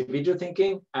individual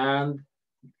thinking and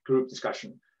group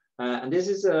discussion. And this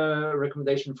is a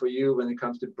recommendation for you when it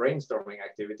comes to brainstorming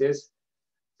activities.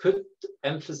 Put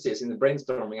emphasis in the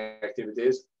brainstorming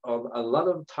activities of a lot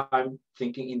of time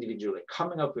thinking individually,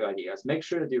 coming up with ideas. Make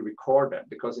sure that you record them,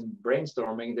 because in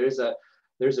brainstorming, there's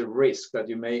a risk that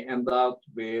you may end up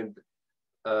with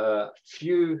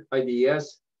few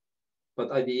ideas, but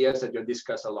ideas that you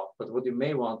discuss a lot. But what you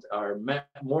may want are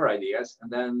more ideas, and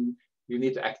then you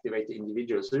need to activate the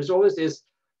individuals. So there's always this,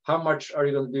 how much are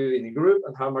you going to do in a group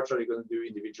and how much are you going to do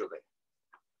individually?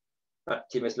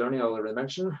 Team-based learning, I already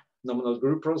mentioned. Nominal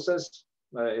group process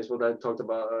is what I talked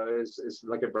about, is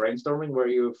like a brainstorming where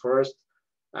you first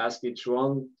ask each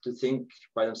one to think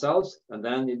by themselves, and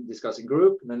then you discuss in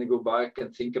group, and then you go back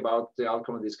and think about the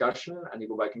outcome of the discussion, and you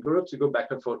go back in groups. You go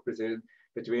back and forth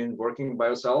between working by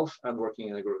yourself and working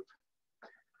in a group.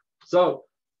 So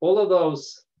all of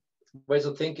those ways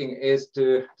of thinking is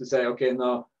to say, okay,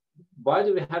 now, why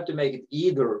do we have to make it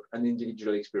either an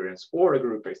individual experience or a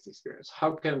group-based experience?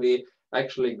 How can we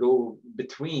actually go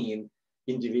between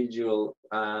individual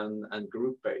and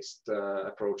group-based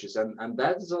approaches? And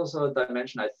that is also a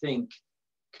dimension I think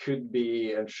could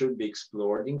be and should be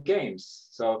explored in games.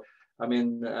 So I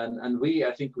mean,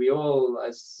 I think we all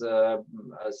as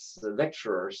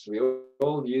lecturers, we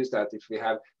all use that. If we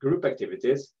have group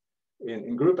activities,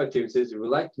 in group activities, we would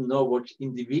like to know what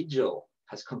individual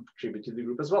has contributed to the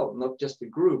group as well, not just the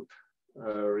group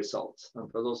results,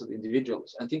 but also the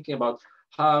individuals. And thinking about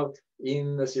how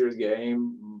in a serious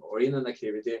game or in an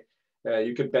activity,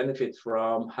 you could benefit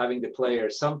from having the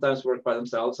players sometimes work by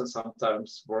themselves and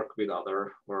sometimes work with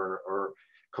other, or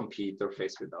compete or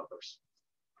face with others.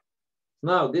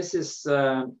 Now, this is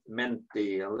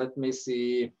Menti. Let me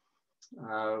see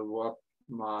what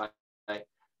my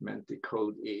Menti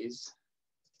code is.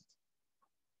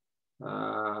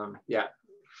 Yeah,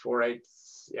 4.8.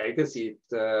 Yeah, you can see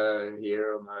it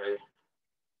here on my.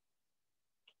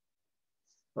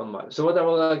 So what I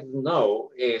would like to know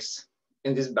is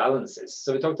in these balances.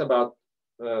 So we talked about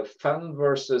fun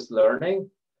versus learning,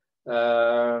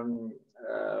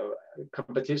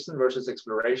 competition versus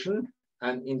exploration,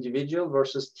 and individual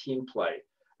versus team play.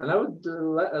 And I would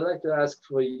like to ask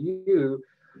for you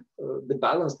the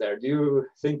balance there. Do you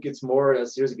think it's more a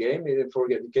serious game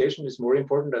for education is more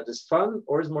important that it's fun,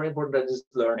 or is more important that it's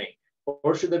learning?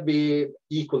 Or should it be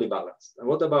equally balanced? And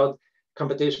what about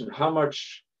competition? How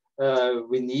much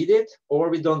we need it or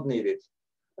we don't need it?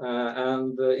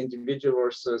 And individual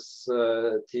versus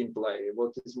team play,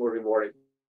 what is more rewarding?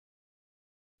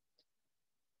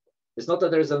 It's not that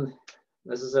there's a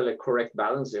necessarily correct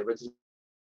balance here, but it's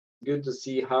good to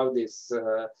see how this,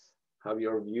 how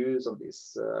your views on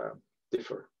this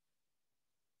differ.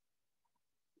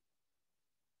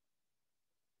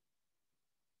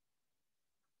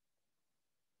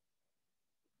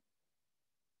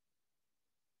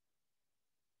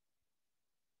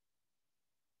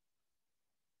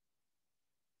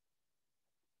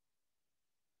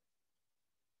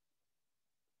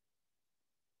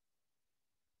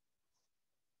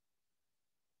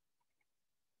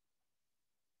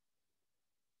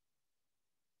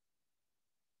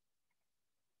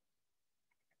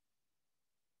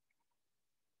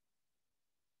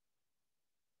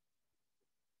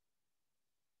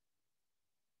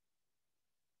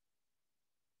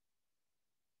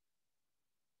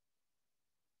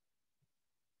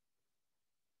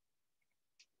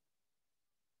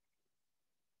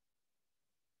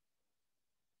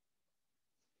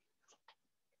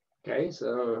 Okay,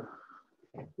 so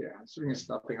yeah, answering is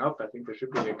snapping up. I think there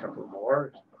should be a couple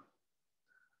more.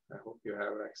 I hope you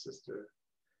have access to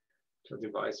a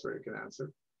device where you can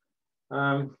answer.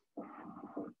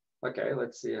 Okay,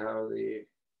 let's see how the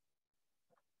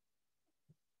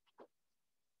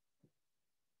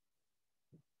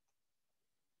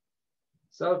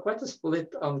so quite a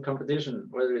split on competition,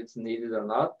 whether it's needed or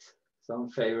not. Some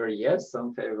favor yes,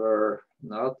 some favor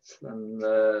not, and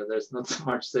there's not so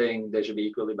much saying they should be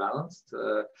equally balanced,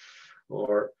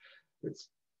 or it's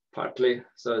partly.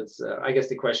 So it's I guess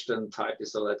the question type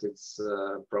is so that it's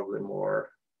probably more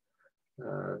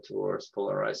towards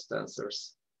polarized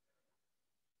answers.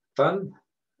 Fun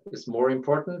is more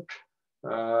important.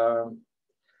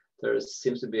 There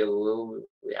seems to be a little,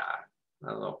 yeah,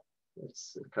 I don't know.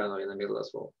 It's kind of in the middle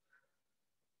as well.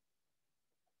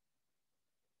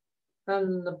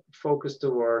 And focus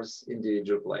towards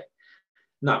individual play.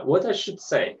 Now, what I should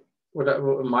say, what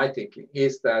my thinking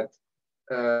is that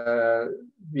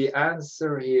the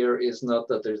answer here is not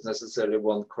that there's necessarily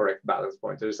one correct balance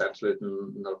point. There is absolutely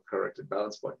no correct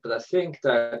balance point. But I think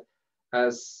that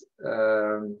as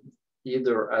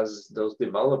either as those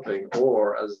developing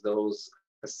or as those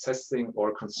assessing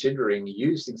or considering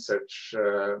using such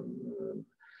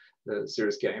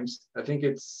serious games, I think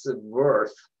it's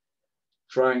worth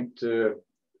trying to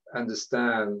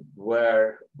understand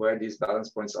where these balance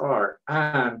points are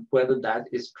and whether that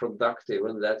is productive,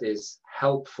 whether that is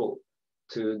helpful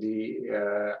to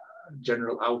the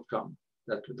general outcome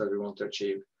that we want to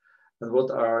achieve, and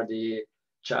what are the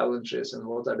challenges and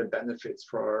what are the benefits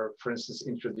for instance,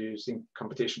 introducing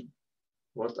competition.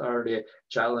 What are the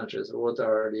challenges? What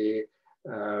are the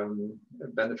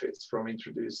benefits from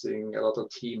introducing a lot of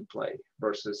team play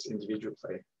versus individual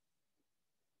play?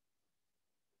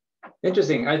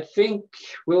 Interesting. I think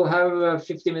we'll have a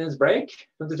 50 minutes break.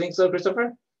 Don't you think so,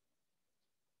 Christopher?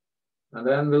 And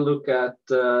then we'll look at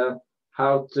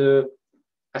how to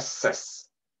assess,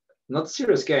 not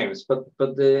serious games, but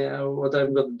what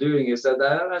I'm doing is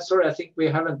that sorry, I think we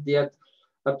haven't yet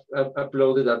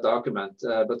uploaded that document,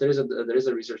 but there is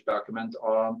a research document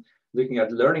on looking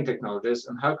at learning technologies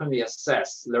and how can we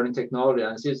assess learning technology.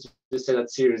 And since you say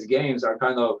that serious games are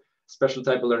kind of special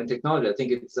type of learning technology, I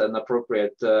think it's an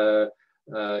appropriate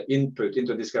input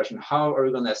into discussion. How are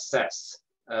we going to assess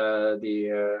a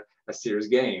serious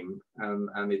game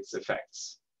and its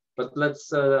effects? But let's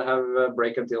have a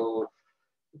break until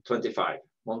 1:25.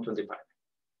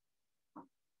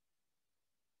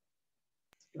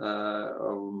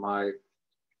 Of my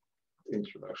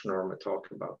introduction or my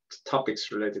talk about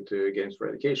topics related to games for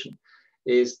education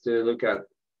is to look at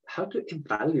how to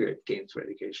evaluate games for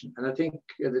education. And I think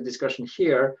the discussion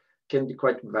here can be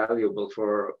quite valuable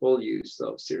for all use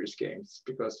of serious games,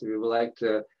 because we would like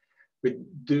to we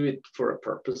do it for a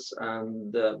purpose.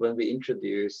 And when we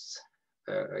introduce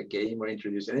a game or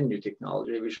introduce any new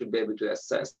technology, we should be able to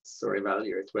assess or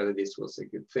evaluate whether this was a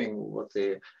good thing, what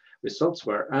the results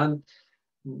were. And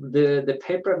the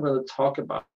paper I'm going to talk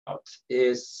about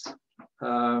is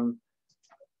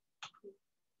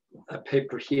a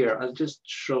paper here. I'll just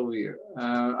show you.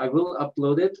 I will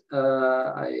upload it.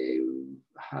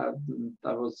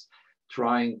 I was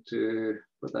trying to,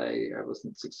 but I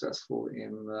wasn't successful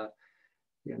in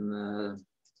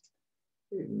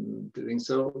doing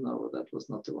so. No, that was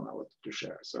not the one I wanted to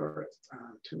share. Sorry,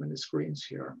 too many screens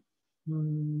here.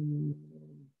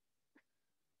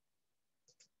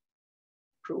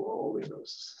 Through all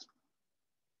windows.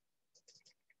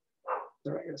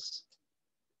 There, I guess.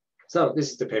 So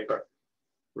this is the paper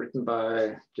written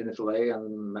by Jennifer Lay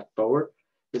and Matt Bower.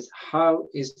 Is how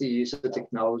is the use of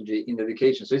technology in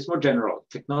education? So it's more general,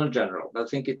 technology general. But I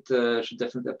think it should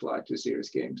definitely apply to serious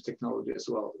games technology as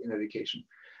well in education.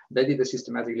 They did a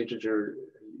systematic literature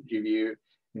review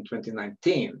in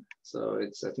 2019. So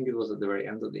it's, I think it was at the very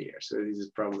end of the year. So this is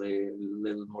probably a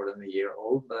little more than a year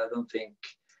old, but I don't think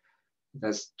it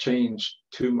has changed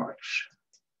too much.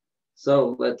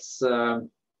 So let's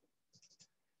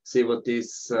see what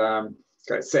these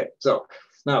guys say. So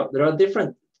now there are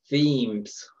different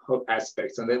themes of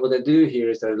aspects, and then what I do here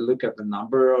is I look at the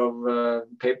number of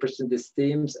papers in these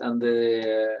themes and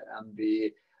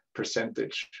the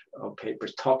percentage of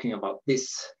papers talking about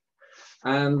this.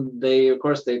 And they, of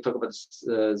course, they talk about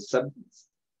sub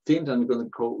themes. I'm going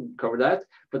to cover that.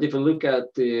 But if you look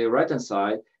at the right-hand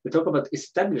side, they talk about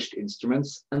established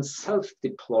instruments and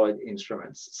self-deployed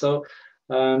instruments. So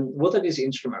what are these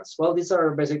instruments? Well, these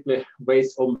are basically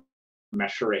ways of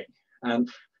measuring. And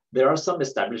there are some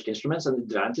established instruments, and the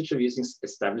advantage of using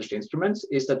established instruments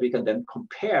is that we can then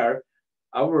compare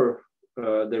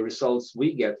the results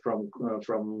we get from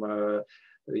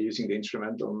using the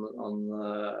instrument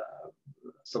on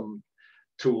some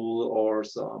tool or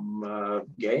some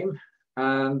game,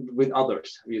 and with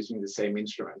others using the same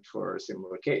instrument for a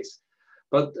similar case.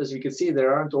 But as you can see,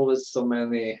 there aren't always so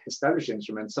many established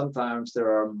instruments. Sometimes there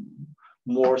are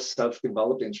more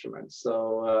self-developed instruments.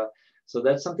 So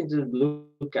that's something to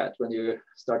look at when you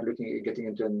start getting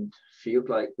into a field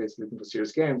like this, looking for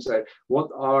serious games. What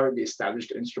are the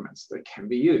established instruments that can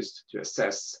be used to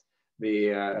assess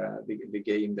the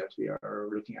game that we are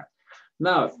looking at?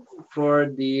 Now,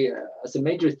 as a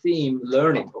major theme,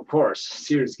 learning, of course,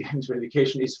 serious games for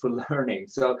education is for learning.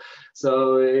 So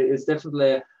it's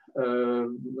definitely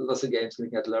lots of games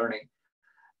looking at learning.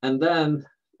 And then,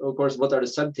 of course, what are the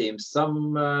sub-themes?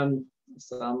 Some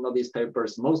of these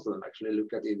papers, most of them actually,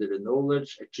 look at either the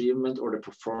knowledge, achievement, or the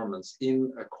performance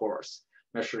in a course,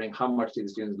 measuring how much did the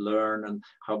students learn and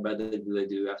how badly do they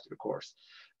do after the course.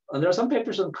 And there are some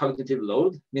papers on cognitive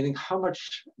load, meaning how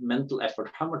much mental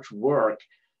effort, how much work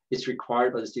is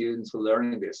required by the students for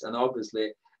learning this. And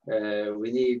obviously,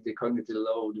 we need the cognitive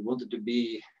load. We want it to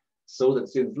be so that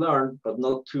students learn, but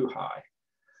not too high.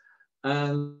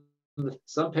 And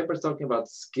some papers talking about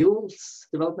skills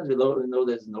development. We know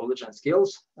there's knowledge and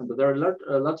skills, but there are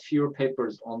a lot fewer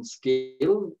papers on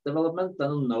skill development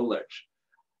than on knowledge.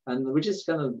 And which is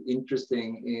kind of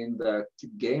interesting in that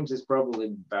games is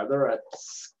probably better at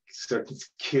certain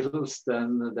skills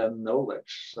than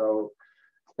knowledge. So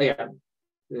again,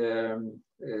 you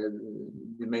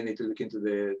may need to look into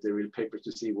the real papers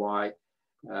to see why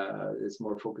it's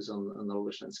more focused on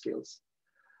knowledge and skills.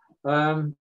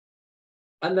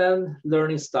 And then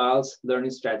learning styles,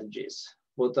 learning strategies.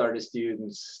 What are the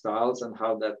students' styles and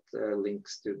how that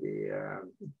links to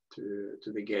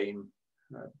the game,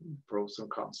 pros and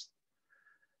cons.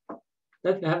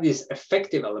 Then we have these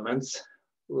affective elements,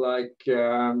 like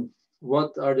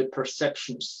what are the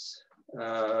perceptions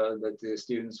that the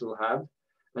students will have.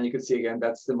 And you can see again,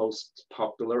 that's the most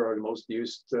popular or the most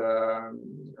used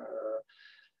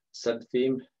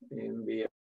sub-theme in the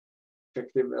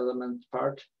affective element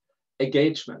part.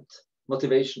 Engagement,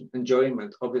 motivation,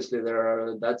 enjoyment. Obviously,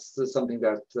 that's something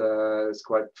that is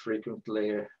quite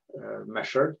frequently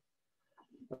measured.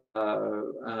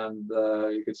 And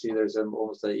you can see there's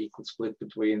almost an equal split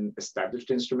between established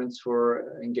instruments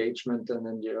for engagement and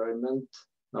enjoyment.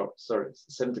 No, sorry,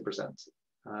 70%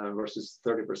 versus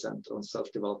 30% on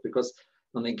self-developed. Because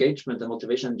on engagement and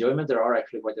motivation and enjoyment, there are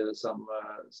actually quite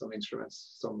some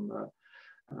instruments, some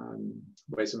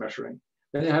ways of measuring.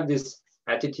 Then you have these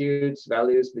attitudes,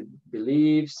 values,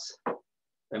 beliefs,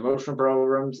 emotional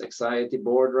programs, anxiety,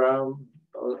 boredom,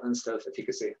 and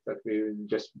self-efficacy that we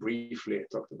just briefly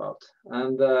talked about.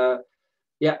 And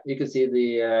yeah, you can see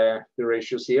the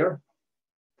ratios here.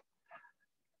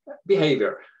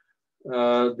 Behavior.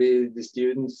 the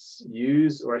students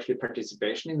use or actually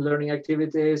participation in learning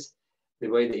activities, the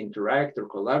way they interact or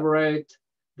collaborate,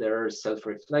 their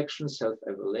self-reflection,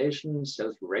 self-evaluation,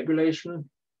 self-regulation.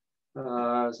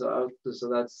 So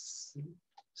that's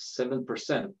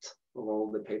 7% of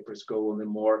all the papers go on the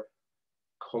more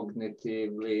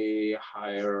cognitively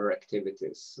higher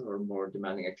activities or more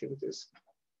demanding activities.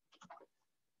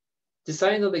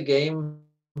 Design of the game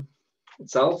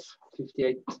itself,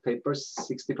 58 papers,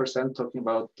 60% talking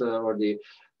about or the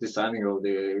designing of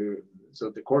the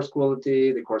course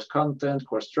quality, the course content,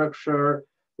 course structure,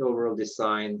 the overall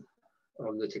design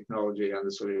of the technology and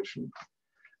the solution.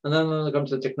 And then when it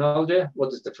comes to technology,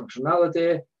 what is the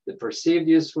functionality, the perceived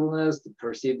usefulness, the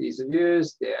perceived ease of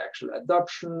use, the actual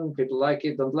adoption, people like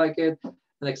it, don't like it,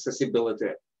 and accessibility.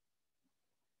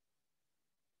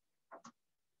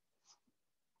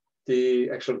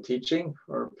 The actual teaching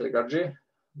or pedagogy,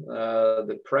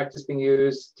 the practice being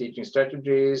used, teaching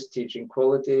strategies, teaching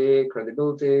quality,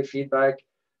 credibility, feedback,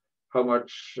 how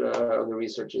much of the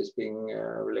research is being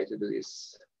related to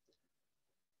this.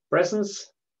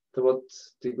 Presence, to what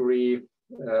degree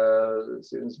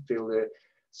students feel the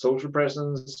social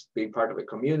presence, being part of a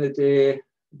community,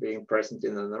 being present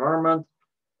in an environment,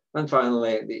 and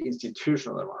finally the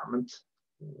institutional environment,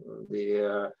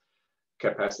 the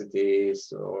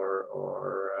capacities or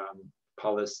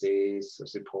policies or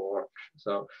support.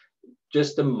 So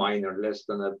just a minor, less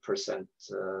than 1%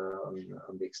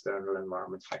 on the external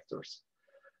environment factors.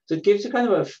 So it gives you kind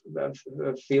of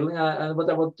a feeling, and what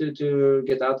I want to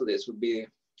get out of this would be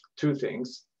two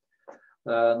things.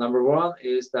 Number one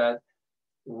is that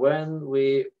when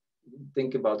we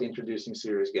think about introducing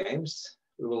serious games,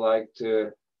 we would like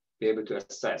to be able to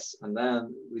assess, and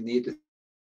then we need to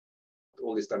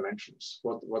all these dimensions.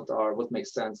 What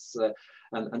makes sense,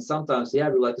 and sometimes, yeah,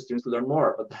 we like the students to learn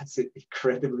more, but that's an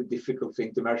incredibly difficult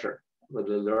thing to measure, whether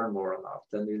they learn more or not.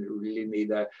 Then you really need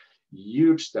a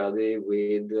huge study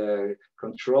with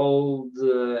controlled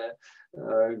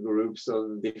groups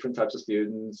of different types of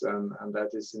students, and that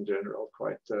is in general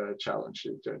quite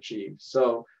challenging to achieve.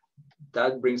 So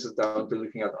that brings us down to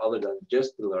looking at other than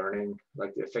just the learning,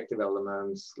 like the affective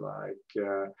elements, like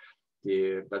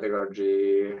the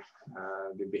pedagogy,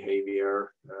 the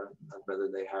behavior, and whether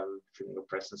they have feeling of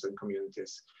presence in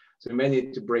communities. So we may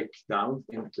need to break down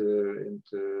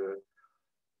into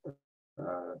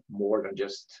more than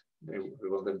just we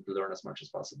want them to learn as much as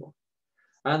possible.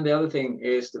 And the other thing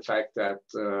is the fact that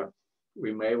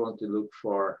we may want to look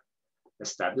for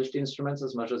established instruments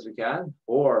as much as we can,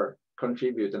 or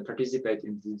contribute and participate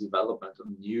in the development of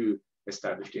new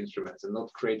established instruments and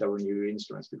not create our new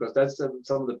instruments, because that's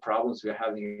some of the problems we're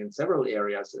having in several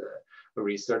areas of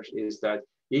research, is that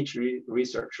each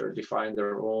researcher defines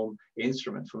their own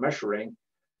instrument for measuring.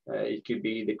 It could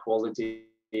be the quality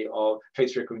of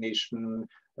face recognition,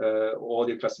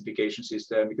 audio classification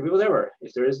system, it could be whatever.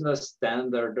 If there isn't a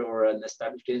standard or an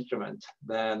established instrument,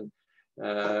 then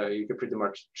you can pretty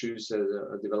much choose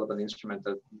a develop an instrument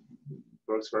that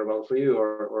works very well for you,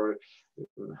 or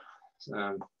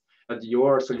but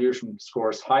your solution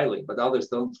scores highly, but others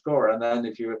don't score. And then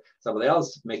if somebody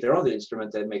else make their own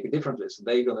instrument, they make it differently. So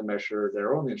they're going to measure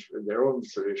their own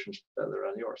solutions better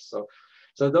than yours.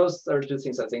 So those are two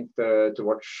things I think to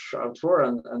watch out for,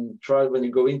 and try when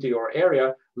you go into your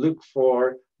area, look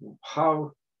for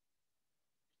how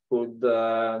would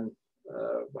the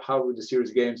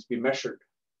serious games be measured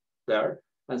there,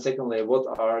 and secondly, what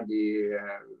are the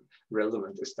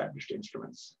relevant established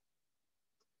instruments.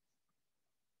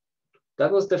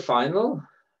 That was the final,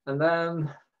 and then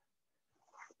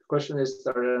the question is,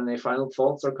 are there any final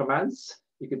thoughts or comments?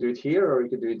 You could do it here, or you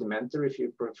could do it in Mentor if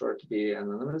you prefer to be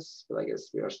anonymous, but I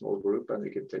guess we are a small group and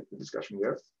we can take the discussion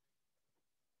here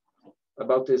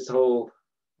about this whole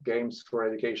games for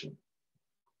education,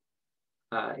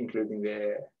 including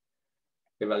the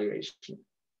evaluation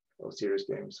of serious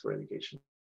games for education.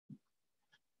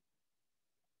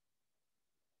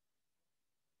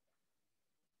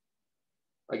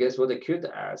 I guess what I could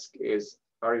ask is,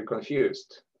 are you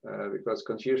confused? Because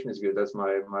confusion is good. That's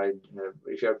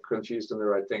if you're confused on the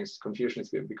right things, confusion is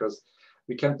good, because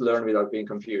we can't learn without being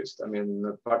confused. I mean,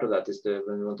 part of that is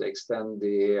when we want to extend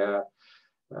the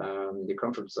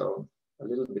comfort zone. A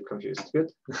little bit confused,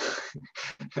 good.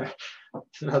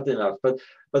 Not enough, but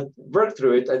work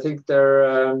through it. I think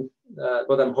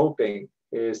what I'm hoping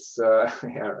is,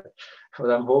 what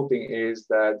I'm hoping is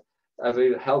that I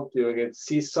will help you again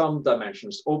see some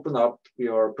dimensions, open up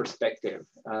your perspective,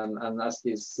 and as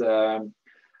this,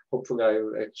 hopefully I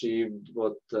achieved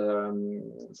what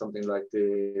something like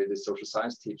the social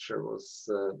science teacher was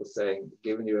saying,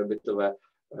 giving you a bit of a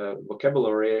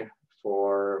vocabulary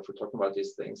for talking about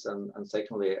these things, and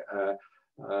secondly,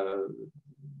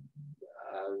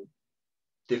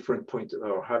 different point,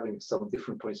 or having some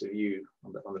different points of view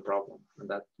on the problem, and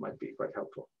that might be quite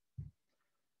helpful.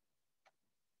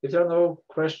 If there are no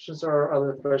questions or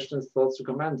other questions, thoughts, or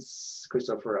comments,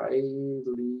 Christopher, I leave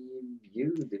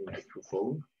you the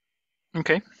microphone.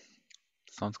 Okay,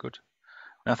 sounds good.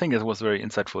 I think it was very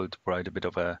insightful to provide a bit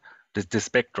of this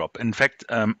backdrop. In fact,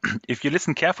 if you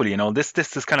listen carefully,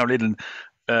 this is kind of little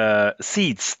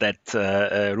seeds that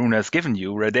Rune has given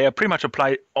you, where they are pretty much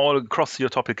applied all across your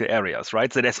topical areas,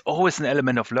 right? So there's always an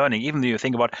element of learning, even though you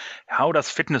think about how does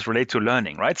fitness relate to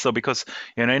learning, right? So because,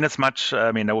 in as much,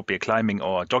 I mean, that would be a climbing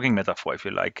or jogging metaphor, if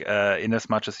you like, in as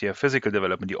much as you have physical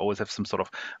development, you always have some sort of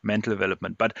mental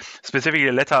development. But specifically,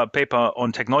 a letter paper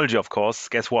on technology, of course,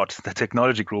 guess what? The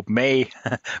technology group may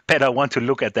better want to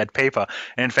look at that paper.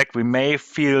 And in fact, we may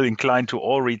feel inclined to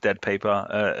all read that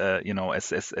paper,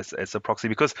 as a proxy,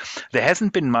 because there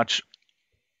hasn't been much,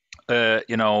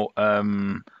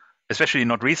 especially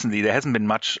not recently, there hasn't been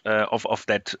much of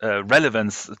that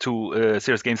relevance to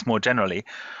serious games more generally.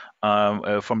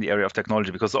 From the area of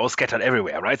technology, because it's all scattered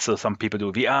everywhere, right? So some people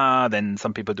do VR, then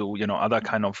some people do, other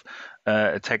kind of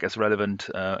tech as relevant,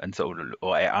 and so,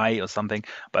 or AI or something.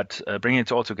 But bringing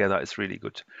it all together is really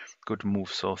good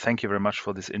move. So thank you very much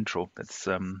for this intro. That's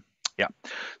yeah.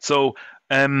 So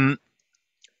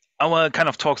our kind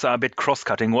of talks are a bit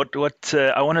cross-cutting. What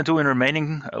I want to do in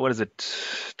remaining, what is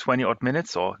it, 20 odd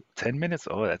minutes or 10 minutes?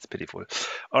 Oh, that's pitiful.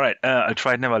 All right, I'll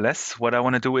try it nevertheless. What I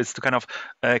want to do is to kind of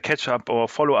catch up or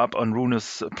follow up on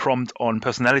Rune's prompt on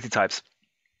personality types.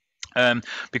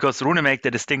 Because Rune make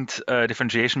the distinct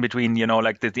differentiation between,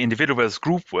 like the individual versus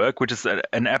group work, which is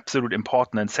an absolute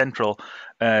important and central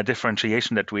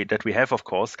differentiation that we have, of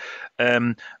course.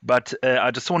 But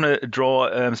I just want to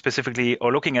draw specifically,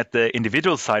 or looking at the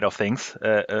individual side of things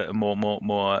more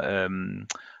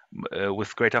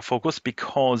with greater focus,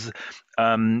 because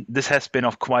this has been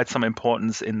of quite some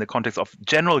importance in the context of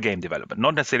general game development,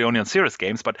 not necessarily only on serious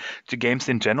games, but to games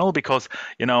in general, because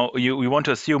we want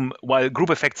to assume, while group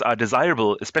effects are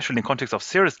desirable, especially in the context of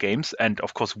serious games and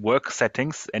of course work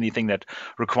settings, anything that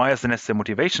requires the necessary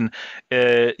motivation,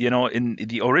 in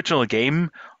the original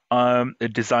game, the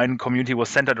design community was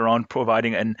centered around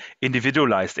providing an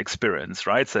individualized experience,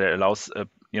 right? So it allows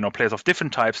players of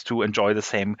different types to enjoy the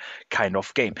same kind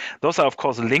of game. Those are of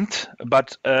course linked,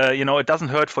 but it doesn't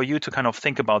hurt for you to kind of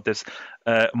think about this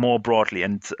more broadly.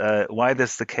 And why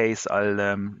this is the case,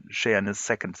 I'll share in a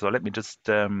second. So let me just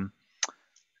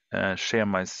share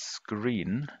my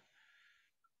screen.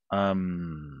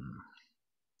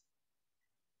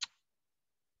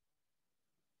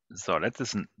 So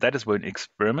that is an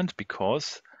experiment,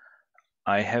 because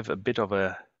I have a bit of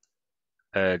a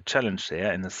challenge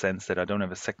there, in the sense that I don't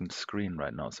have a second screen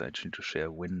right now, so I actually need to share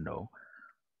a window.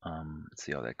 Let's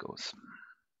see how that goes.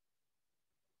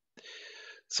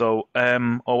 So,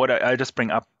 or what I'll just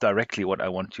bring up directly what I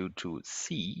want you to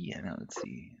see. And let's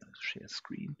see, share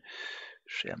screen,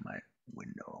 share my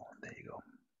window. There you go.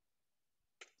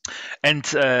 And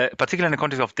particularly in the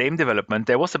context of game development,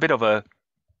 there was a bit of a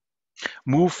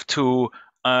move to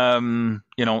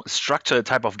structure the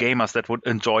type of gamers that would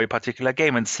enjoy a particular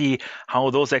game, and see how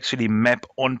those actually map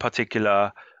on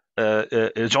particular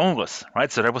genres,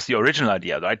 right? So that was the original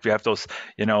idea, right? We have those,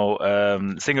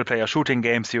 single player shooting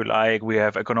games you like. We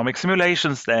have economic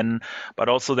simulations then, but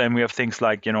also then we have things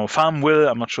like, Farmville.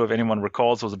 I'm not sure if anyone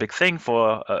recalls, was a big thing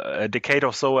for a decade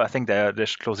or so. I think they're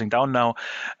closing down now.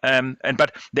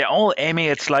 But they're all aiming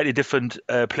at slightly different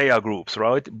player groups,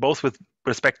 right? Both with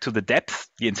respect to the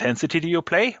depth, the intensity that you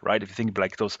play, right? If you think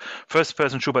like those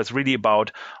first-person shooters, it's really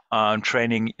about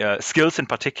training skills in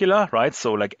particular, right?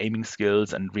 So like aiming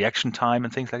skills and reaction time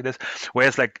and things like this.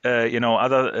 Whereas like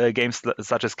other games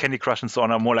such as Candy Crush and so on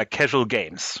are more like casual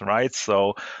games, right?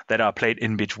 So that are played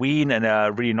in between and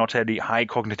are really not any high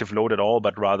cognitive load at all,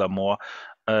 but rather more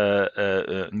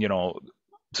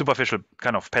superficial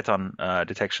kind of pattern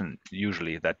detection,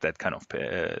 usually that kind of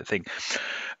thing.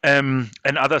 And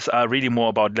others are really more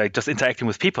about like just interacting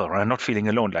with people, right? Not feeling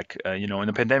alone. Like in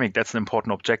a pandemic, that's an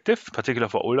important objective, particularly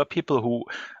for older people who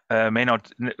may not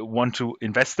want to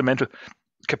invest the mental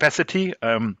capacity,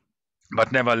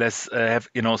 but nevertheless have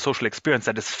social experience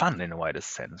that is fun in a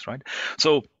widest sense, right?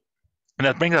 So. And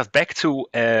that brings us back to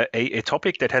a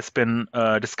topic that has been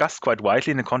discussed quite widely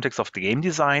in the context of the game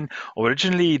design.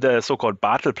 Originally, the so-called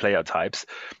battle player types,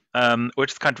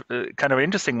 which is kind of an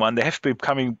interesting one. They have been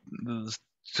becoming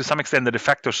to some extent the de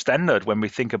facto standard when we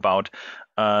think about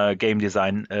game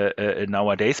design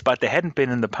nowadays, but they hadn't been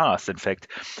in the past. In fact,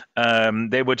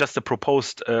 they were just a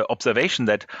proposed observation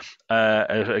that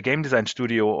a game design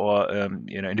studio or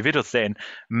individuals then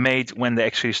made when they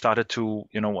actually started to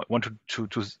want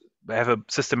to have a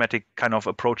systematic kind of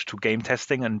approach to game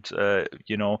testing and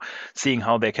seeing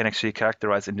how they can actually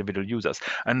characterize individual users.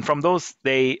 And from those,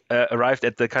 they arrived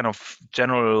at the kind of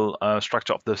general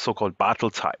structure of the so-called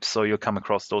battle types. So you'll come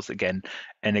across those again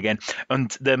and again. And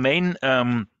the main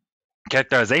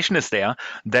characterization is there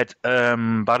that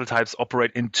battle types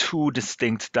operate in two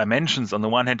distinct dimensions. On the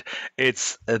one hand,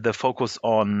 it's the focus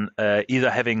on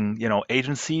either having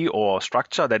agency or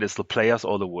structure, that is the players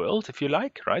or the world, if you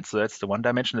like, right? So that's the one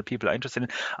dimension that people are interested in.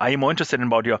 Are you more interested in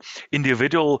about your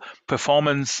individual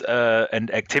performance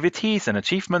and activities and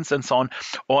achievements and so on,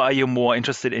 or are you more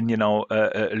interested in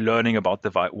learning about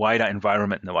the wider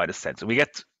environment in the widest sense? And we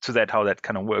get to that, how that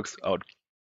kind of works out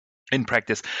in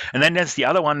practice. And then there's the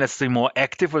other one, that's the more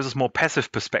active versus more passive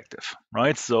perspective,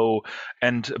 right? So,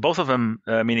 and both of them,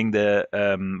 meaning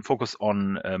the focus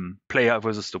on player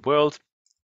versus the world,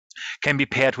 can be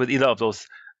paired with either of those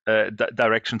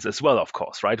directions as well, of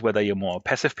course, right? Whether you're more a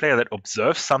passive player that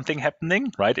observes something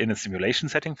happening, right, in a simulation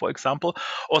setting, for example,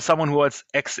 or someone who has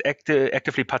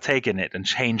actively partake in it and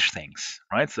change things,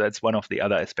 right? So that's one of the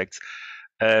other aspects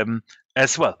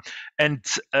as well. And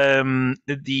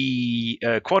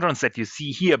the quadrants that you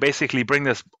see here basically bring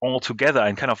this all together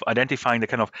and kind of identifying the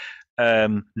kind of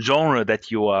genre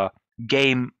that your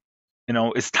game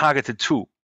is targeted to.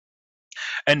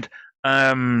 And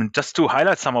just to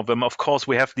highlight some of them, of course,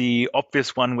 we have the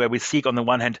obvious one where we seek, on the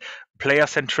one hand, player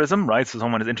centrism, right? So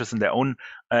someone is interested in their own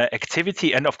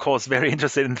activity, and of course, very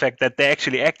interested in the fact that they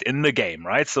actually act in the game,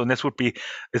 right? So this would be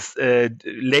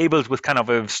labeled with kind of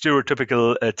a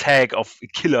stereotypical tag of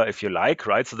killer, if you like,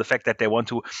 right? So the fact that they want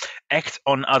to act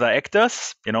on other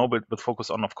actors, with focus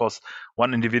on, of course,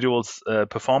 one individual's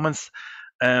performance.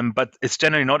 But it's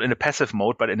generally not in a passive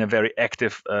mode, but in a very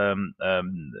active,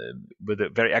 with a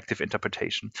very active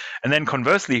interpretation. And then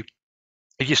conversely,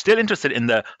 if you're still interested in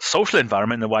the social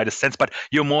environment in the widest sense, but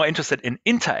you're more interested in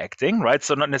interacting, right?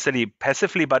 So not necessarily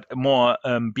passively, but more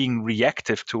being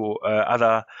reactive to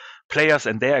other players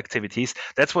and their activities,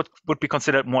 that's what would be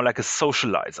considered more like a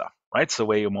socializer, right? So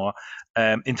where you're more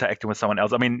interacting with someone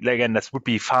else. I mean, again, that would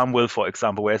be Farmville, for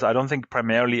example, whereas I don't think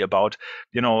primarily about,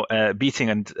 beating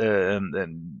and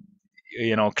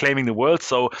claiming the world.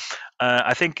 So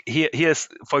I think here's,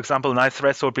 for example, a nice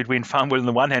threshold between Farmville on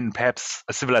the one hand and perhaps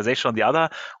a Civilization on the other,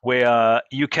 where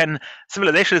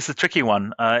Civilization is a tricky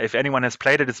one. If anyone has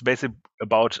played it, it's basically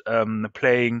about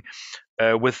playing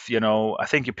with, I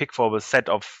think you pick for a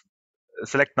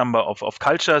select number of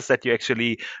cultures that you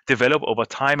actually develop over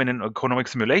time in an economic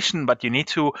simulation, but you need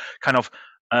to kind of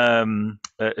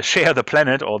share the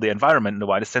planet or the environment in the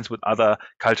widest sense with other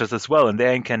cultures as well. And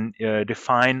there you can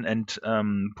define and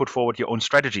put forward your own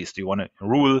strategies. Do you want to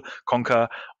rule, conquer,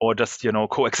 or just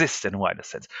coexist in the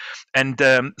widest sense? And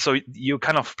so you're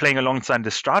kind of playing alongside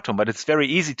the stratum, but it's very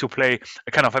easy to play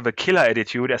have a killer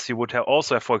attitude, as you would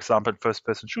also have, for example,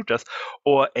 first-person shooters,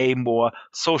 or a more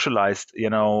socialized,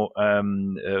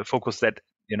 focus that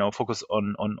focus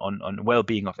on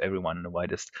well-being of everyone in the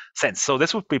widest sense. So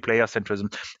this would be player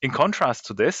centrism. In contrast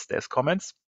to this, there's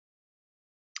comments.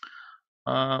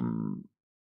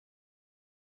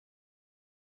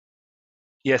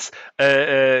 Yes,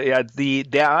 there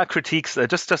are critiques.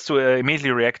 Just to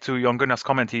immediately react to Jon Gunnar's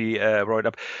comment, he wrote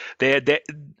up.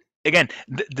 Again,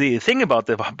 the thing about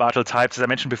the battle types, as I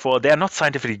mentioned before, they are not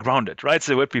scientifically grounded, right?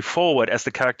 So they would be forward as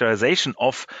the characterization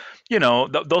of,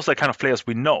 those are kind of players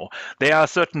we know. There are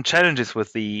certain challenges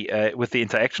with the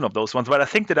interaction of those ones, but I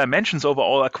think the dimensions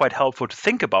overall are quite helpful to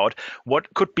think about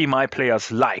what could be my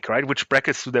players like, right? Which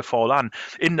brackets do they fall under?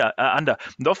 And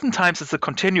oftentimes it's a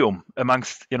continuum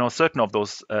amongst, certain of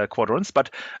those quadrants,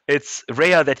 but it's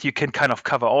rare that you can kind of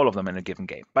cover all of them in a given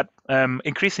game. But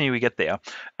increasingly we get there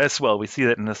as well. We see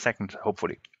that in a second,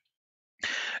 hopefully.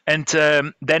 And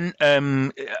then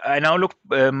I now look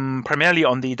primarily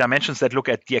on the dimensions that look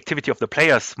at the activity of the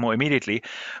players more immediately,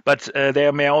 but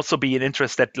there may also be an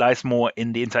interest that lies more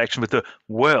in the interaction with the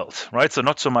world, right? So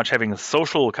not so much having a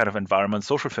social kind of environment,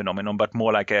 social phenomenon, but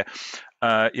more like a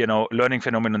learning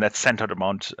phenomenon that's centered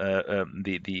around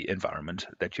the environment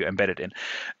that you're embedded in.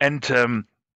 And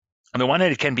on the one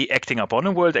hand, it can be acting upon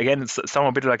a world. Again, it's somewhat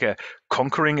a bit like a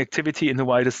conquering activity in the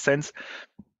widest sense,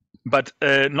 but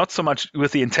not so much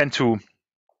with the intent to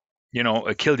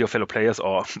kill your fellow players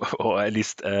or at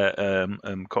least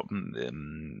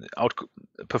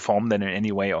outperform them in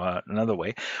any way or another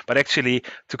way, but actually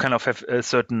to kind of have a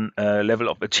certain level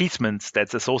of achievements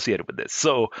that's associated with this.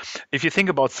 So if you think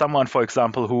about someone, for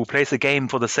example, who plays a game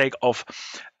for the sake of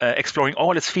exploring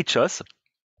all its features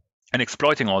and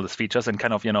exploiting all these features and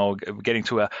kind of, getting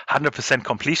to 100%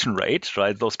 completion rate,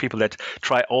 right? Those people that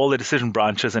try all the decision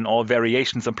branches and all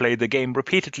variations and play the game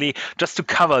repeatedly just to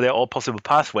cover their all possible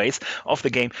pathways of the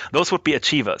game, those would be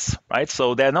achievers, right?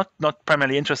 So they're not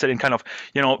primarily interested in kind of,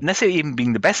 necessarily even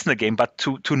being the best in the game, but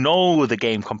to know the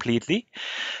game completely.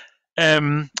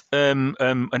 And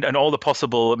all the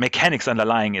possible mechanics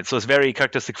underlying it. So it's very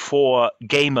characteristic for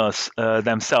gamers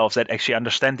themselves that actually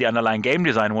understand the underlying game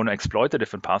design and want to exploit the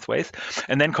different pathways.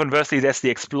 And then conversely, there's the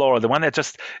explorer, the one that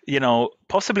just,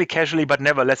 possibly casually, but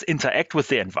nevertheless interact with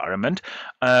the environment,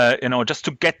 just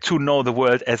to get to know the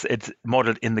world as it's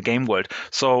modeled in the game world.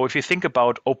 So if you think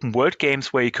about open world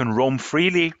games where you can roam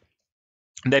freely,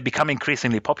 they become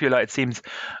increasingly popular, it seems,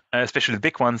 especially the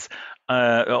big ones,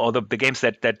 or the games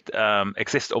that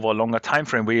exist over a longer time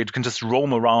frame, where you can just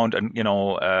roam around and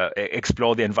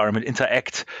explore the environment,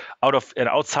 interact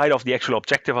outside of the actual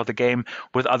objective of the game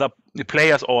with other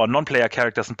players or non-player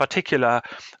characters in particular,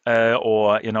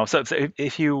 or So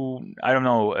if you, I don't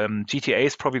know, GTA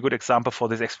is probably a good example for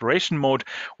this exploration mode,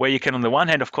 where you can, on the one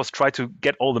hand, of course, try to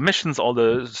get all the missions, all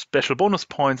the special bonus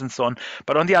points, and so on.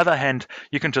 But on the other hand,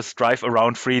 you can just drive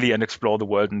around freely and explore the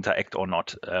world, interact or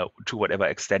not, to whatever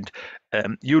extent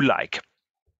you like.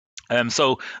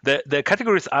 So the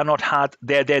categories are not hard;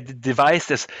 they're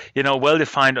devised as well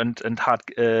defined and hard.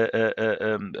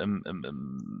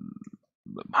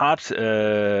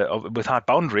 With hard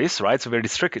boundaries, right? So very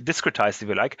discretized, if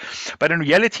you like. But in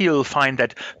reality, you'll find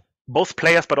that both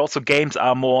players but also games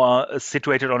are more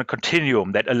situated on a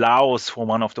continuum that allows for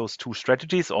one of those two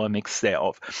strategies or a mix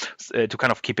thereof, to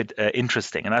kind of keep it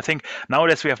interesting. And I think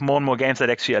nowadays we have more and more games that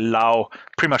actually allow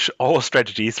pretty much all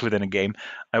strategies within a game,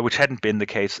 which hadn't been the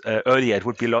case earlier. It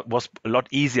was a lot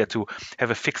easier to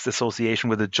have a fixed association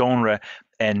with a genre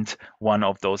and one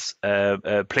of those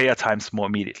player times more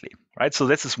immediately, right? So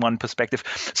this is one perspective.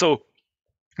 So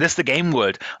this is the game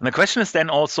world. And the question is then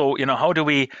also, how do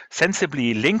we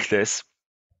sensibly link this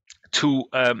to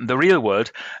the real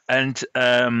world? And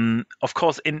of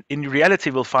course, in reality,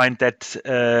 we'll find that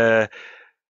there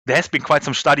has been quite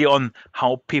some study on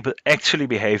how people actually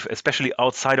behave, especially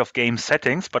outside of game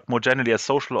settings, but more generally as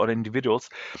social or individuals.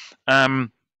 Or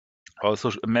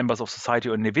members of society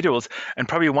or individuals. And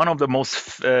probably one of the most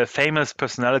famous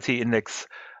personality index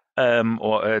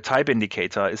or type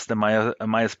indicator is the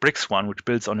Myers-Briggs one, which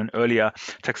builds on an earlier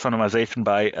taxonomization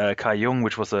by Carl Jung,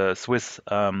 which was a Swiss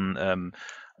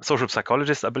social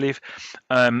psychologist, I believe.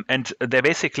 And they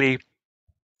basically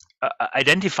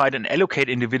identified and allocate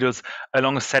individuals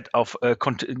along a set of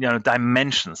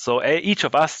dimensions. So each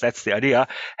of us, that's the idea,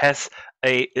 has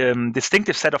a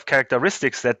distinctive set of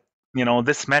characteristics that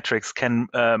this matrix can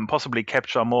possibly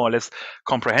capture more or less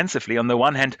comprehensively. On the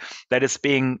one hand, that is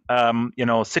being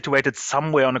situated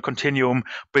somewhere on a continuum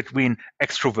between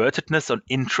extrovertedness and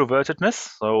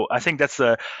introvertedness. So I think that's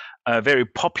a very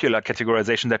popular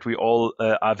categorization that we all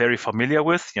are very familiar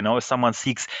with. If someone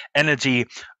seeks energy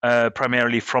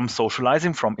primarily from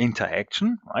socializing, from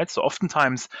interaction, right? So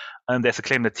oftentimes there's a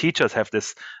claim that teachers have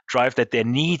this drive that they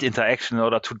need interaction in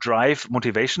order to drive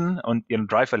motivation and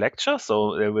drive a lecture.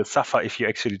 So they will suffer if you're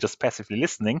actually just passively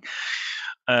listening.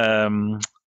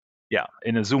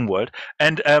 In a Zoom world.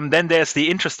 And then there's the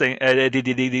interesting, of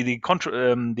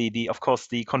course,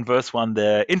 the converse one,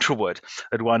 the introvert,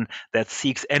 that one that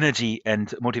seeks energy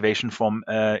and motivation from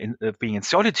being in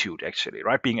solitude, actually,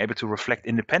 right? Being able to reflect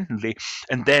independently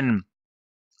and then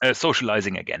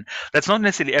socializing again. That's not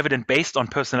necessarily evident based on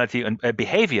personality and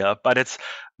behavior, but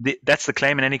that's the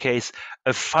claim in any case,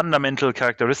 a fundamental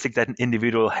characteristic that an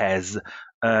individual has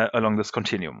along this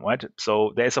continuum, right?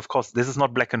 So there is, of course, this is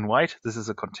not black and white. This is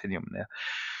a continuum there.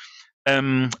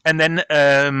 And then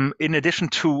in addition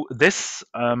to this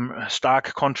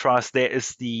stark contrast, there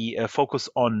is the focus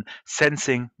on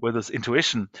sensing versus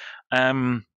intuition.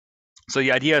 So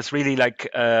the idea is really like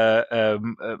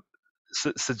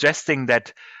suggesting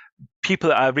that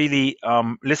people are really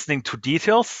listening to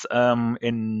details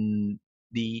in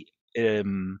the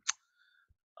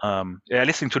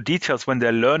listening to details when they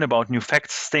learn about new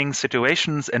facts, things,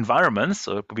 situations, environments.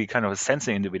 So it would be kind of a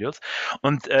sensing individuals,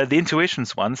 and the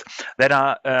intuitions ones that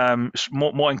are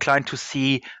more inclined to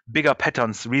see bigger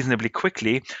patterns reasonably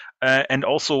quickly, and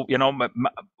also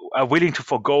are willing to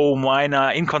forgo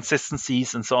minor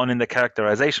inconsistencies and so on in the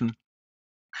characterization.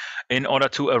 in order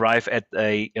to arrive at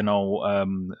a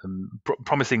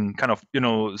promising kind of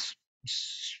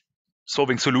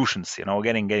solving solutions,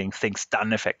 getting things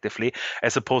done effectively,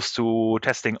 as opposed to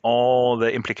testing all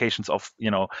the implications of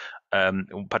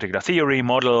particular theory,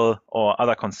 model, or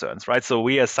other concerns, right? So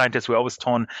we as scientists, we're always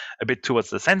torn a bit towards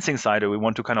the sensing side, or we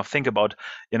want to kind of think about,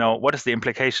 what is the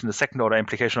implication, the second order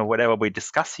implication of whatever we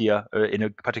discuss here in a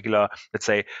particular, let's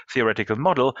say, theoretical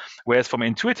model. Whereas from an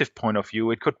intuitive point of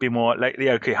view, it could be more like,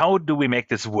 okay, how do we make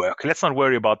this work? Let's not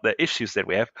worry about the issues that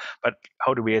we have, but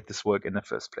how do we make this work in the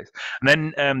first place?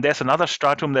 And then there's another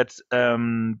stratum that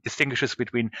distinguishes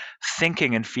between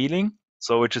thinking and feeling.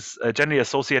 So which is generally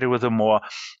associated with a more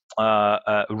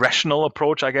rational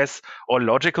approach, I guess, or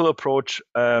logical approach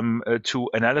to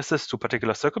analysis to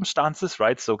particular circumstances,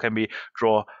 right? So can we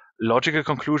draw logical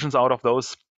conclusions out of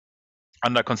those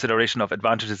under consideration of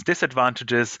advantages,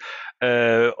 disadvantages,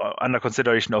 under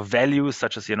consideration of values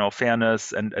such as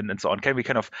fairness and so on? Can we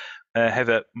kind of have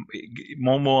a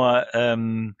more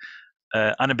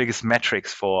unambiguous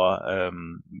metrics for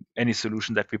any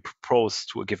solution that we propose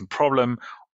to a given problem,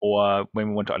 or when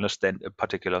we want to understand a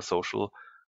particular social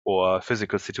or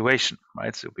physical situation,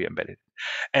 right? So we embed it.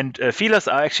 And feelers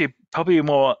are actually probably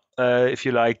more, if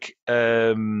you like,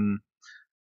 have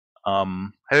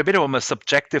a bit of a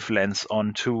subjective lens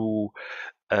onto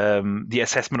the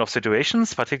assessment of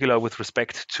situations, particularly with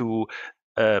respect to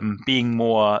being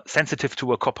more sensitive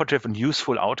to a cooperative and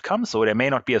useful outcome. So they may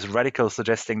not be as radical,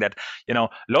 suggesting that,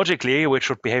 logically we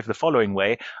should behave the following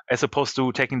way, as opposed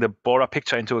to taking the broader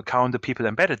picture into account, the people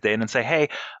embedded therein, and say, hey,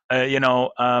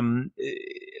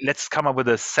 let's come up with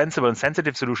a sensible and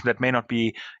sensitive solution that may not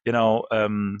be,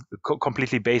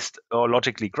 completely based or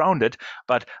logically grounded,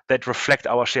 but that reflect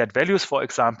our shared values, for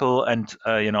example, and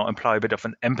imply a bit of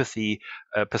an empathy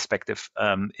perspective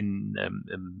when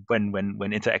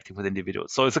interacting with individuals.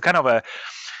 So it's a kind of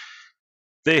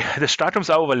the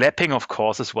stratums are overlapping, of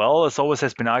course, as well. It always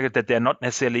has been argued that they're not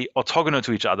necessarily orthogonal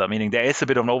to each other, meaning there is a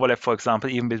bit of an overlap, for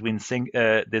example, even between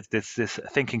this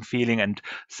thinking, feeling, and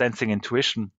sensing,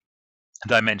 intuition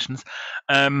dimensions.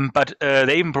 But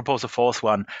they even propose a fourth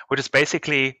one, which is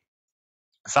basically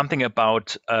something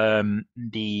about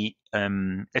the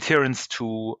adherence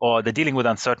to, or the dealing with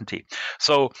uncertainty.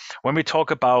 So when we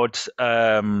talk about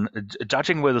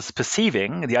judging versus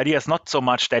perceiving, the idea is not so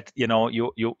much that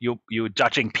you're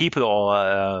judging people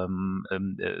or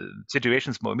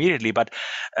situations more immediately, but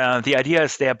the idea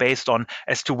is they're based on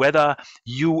as to whether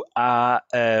you are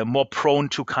more prone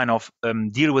to kind of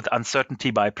deal with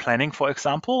uncertainty by planning, for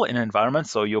example, in an environment.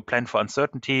 So you plan for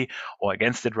uncertainty, or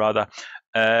against it rather,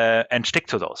 and stick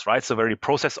to those, right? So very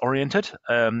process-oriented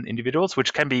individuals,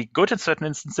 which can be good in certain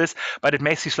instances, but it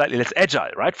makes you slightly less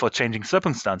agile, right, for changing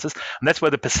circumstances. And that's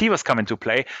where the perceivers come into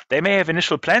play. They may have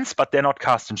initial plans, but they're not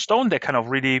cast in stone. They're kind of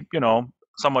really,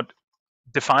 somewhat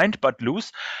defined but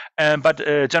loose, but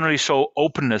generally show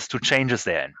openness to changes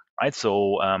therein, right?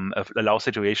 So allow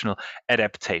situational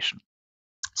adaptation.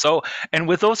 So, and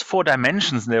with those four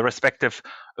dimensions in their respective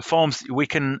forms, we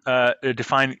can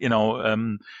define,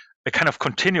 a kind of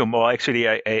continuum, or actually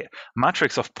a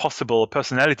matrix of possible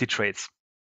personality traits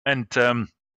and the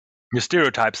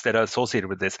stereotypes that are associated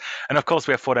with this. And of course,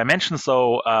 we have four dimensions,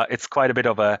 so it's quite a bit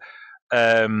of a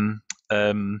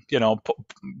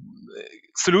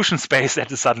solution space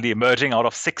that is suddenly emerging out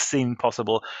of 16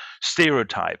 possible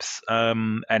stereotypes,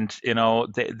 and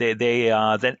they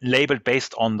are then labeled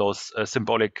based on those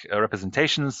symbolic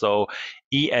representations. So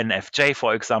ENFJ,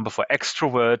 for example, for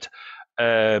extrovert,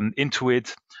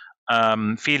 intuit,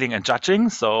 feeling, and judging.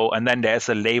 So, and then there's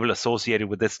a label associated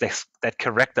with this that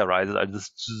characterizes. I'll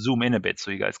just zoom in a bit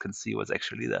so you guys can see what's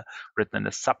actually written in the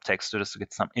subtext, just to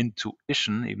get some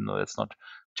intuition, even though it's not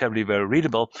terribly very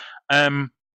readable. Which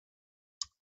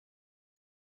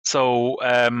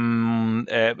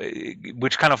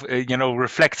kind of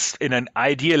reflects in an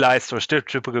idealized or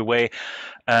stereotypical way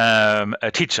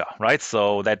a teacher, right?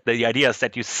 So that the idea is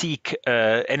that you seek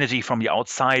energy from the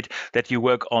outside, that you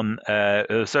work on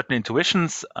certain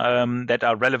intuitions that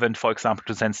are relevant, for example,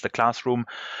 to sense the classroom,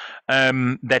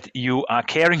 that you are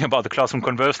caring about the classroom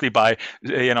conversely by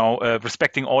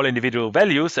respecting all individual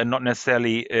values and not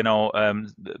necessarily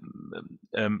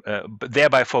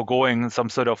thereby foregoing some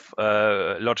sort of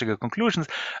logical conclusions,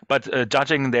 but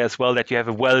judging there as well that you have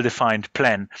a well-defined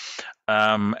plan.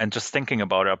 And just thinking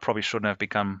about it, I probably shouldn't have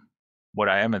become what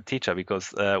I am a teacher,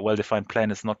 because well-defined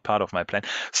plan is not part of my plan.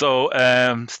 So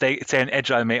staying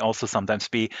agile may also sometimes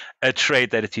be a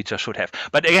trait that a teacher should have.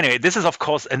 But anyway, this is of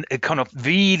course a kind of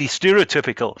really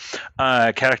stereotypical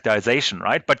characterization,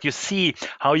 right? But you see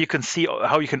how you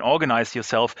can organize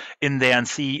yourself in there and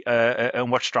see in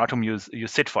what stratum you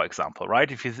sit, for example, right?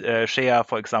 If you share,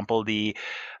 for example, the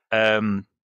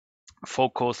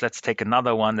focus, let's take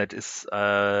another one that is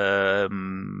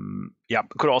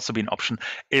could also be an option,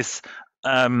 is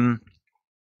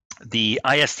the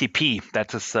ISTP.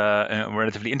 That is a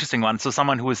relatively interesting one. So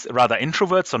someone who is rather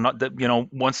introvert, so not that,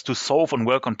 wants to solve and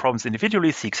work on problems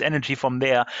individually, seeks energy from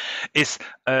there, is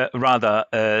rather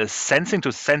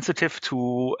sensitive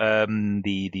to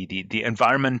the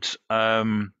environment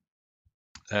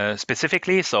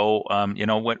specifically. So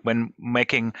when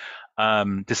making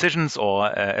decisions or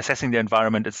assessing the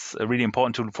environment, it's really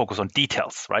important to focus on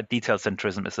details, right? Detail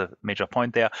centrism is a major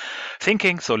point there.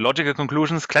 Thinking, so logical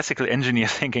conclusions, classical engineer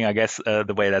thinking, I guess,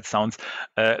 the way that sounds,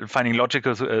 finding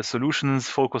logical solutions,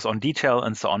 focus on detail,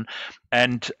 and so on.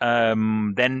 And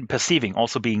then perceiving,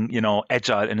 also being,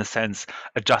 agile in a sense,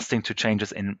 adjusting to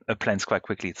changes in plans quite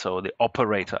quickly. So the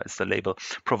operator is the label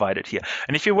provided here.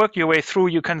 And if you work your way through,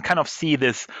 you can kind of see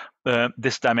this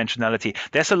dimensionality.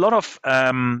 There's a lot of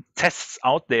tests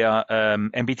out there,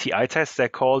 MBTI tests they're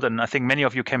called, and I think many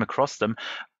of you came across them.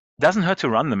 Doesn't hurt to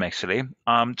run them, actually.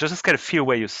 Just get a feel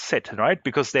where you sit, right?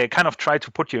 Because they kind of try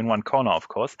to put you in one corner, of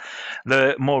course.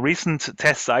 The more recent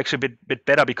tests are actually a bit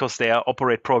better because they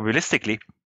operate probabilistically.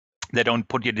 They don't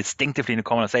put you distinctively in a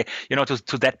corner and say,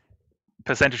 to that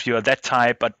percentage you are that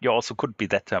type, but you also could be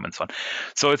that term and so on.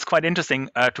 So it's quite interesting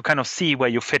to kind of see where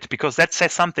you fit, because that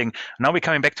says something. Now we're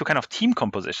coming back to kind of team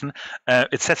composition.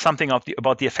 It says something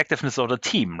about the effectiveness of the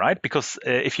team, right? Because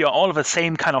if you're all of the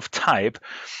same kind of type,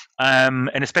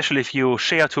 and especially if you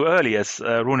share too early, as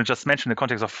Rune just mentioned in the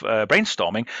context of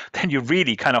brainstorming, then you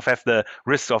really kind of have the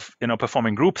risk of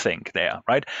performing groupthink there,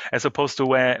 right? As opposed to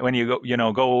when you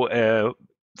go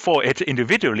for it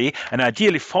individually, and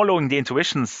ideally following the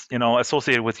intuitions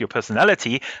associated with your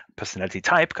personality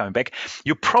type, coming back,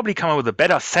 you probably come up with a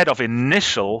better set of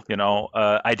initial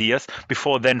ideas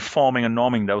before then forming and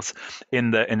norming those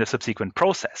in the subsequent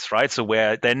process, right? So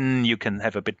where then you can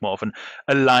have a bit more of an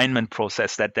alignment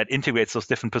process that integrates those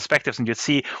different perspectives, and you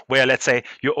see where, let's say,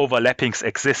 your overlappings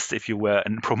exist if you were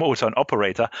a promoter and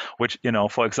operator, which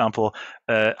for example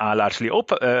are largely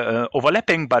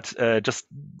overlapping, but just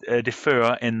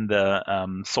differ in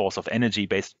the source of energy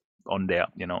based on their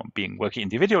being working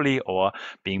individually or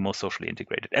being more socially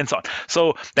integrated and so on.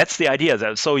 So that's the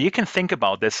idea. So you can think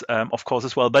about this of course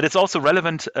as well, but it's also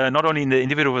relevant not only in the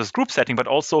individual versus group setting, but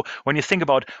also when you think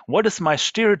about what is my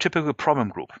stereotypical problem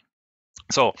group.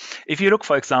 So if you look,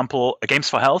 for example, Games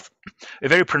for Health, a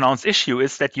very pronounced issue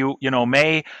is that you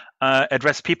may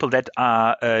address people that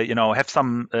are have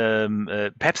some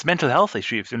perhaps mental health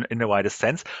issues in the widest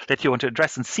sense that you want to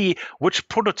address, and see which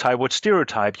prototype, which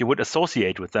stereotype you would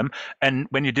associate with them. And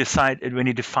when you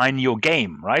define your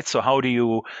game, right? So how do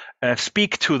you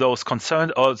speak to those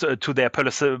concerns or to their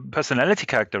personality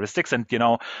characteristics, and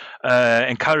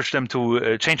encourage them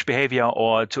to change behavior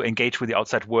or to engage with the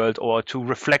outside world or to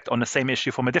reflect on the same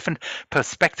issue from a different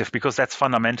perspective, because that's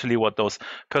fundamentally what those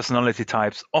personality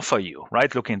types offer you,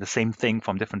 right? Looking at the same thing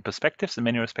from different perspectives in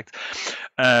many respects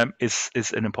is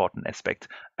an important aspect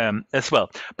as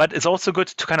well. But it's also good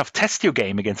to kind of test your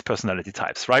game against personality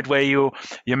types, right? Where you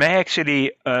may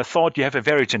actually thought you have a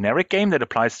very generic game that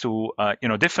applies to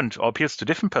different or appeals to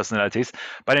different personalities,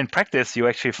 but in practice you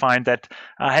actually find that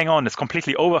hang on, it's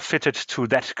completely overfitted to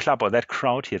that club or that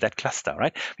crowd here, that cluster,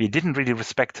 right? We didn't really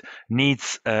respect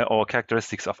needs or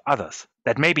characteristics of others.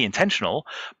 That may be intentional,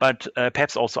 but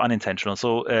perhaps also unintentional.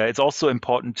 So it's also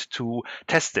important to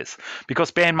test this, because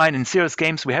bear in mind, in serious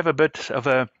games, we have a bit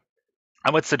of I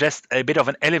would suggest a bit of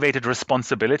an elevated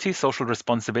responsibility, social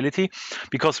responsibility,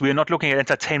 because we're not looking at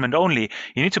entertainment only.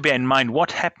 You need to bear in mind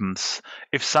what happens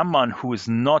if someone who is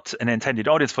not an intended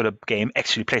audience for the game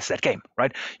actually plays that game,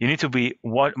 right? You need to be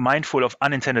mindful of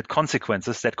unintended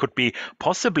consequences that could be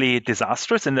possibly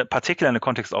disastrous, particularly in the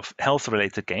context of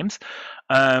health-related games,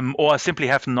 or simply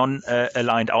have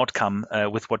non-aligned outcome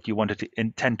with what you wanted to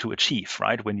intend to achieve,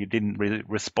 right? When you didn't really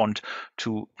respond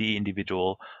to the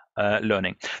individual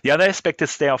learning. The other aspect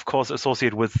is there, of course,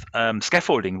 associated with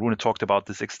scaffolding. Rune talked about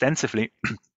this extensively.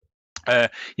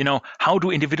 How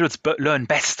do individuals learn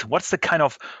best? What's the kind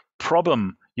of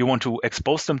problem you want to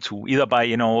expose them to, either by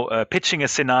pitching a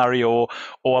scenario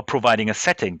or providing a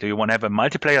setting? Do you want to have a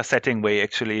multiplayer setting where you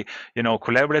actually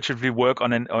collaboratively work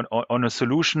on a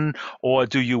solution, or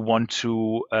do you want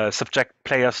to subject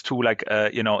players to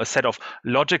a set of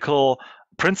logical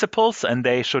principles, and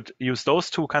they should use those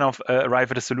to kind of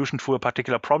arrive at a solution to a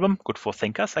particular problem. Good for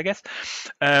thinkers, I guess.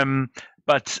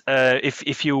 But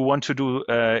if you want to do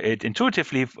it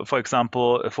intuitively, for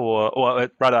example, or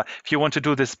rather, if you want to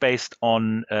do this based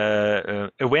on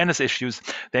awareness issues,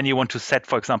 then you want to set,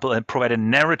 for example, and provide a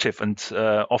narrative and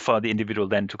offer the individual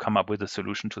then to come up with a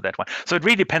solution to that one. So it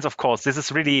really depends, of course. This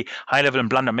is really high level and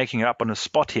blunt. I'm making it up on the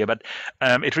spot here, but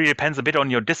it really depends a bit on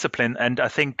your discipline, and I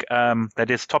think that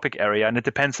is topic area, and it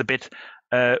depends a bit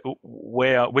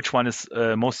which one is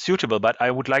most suitable. But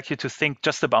I would like you to think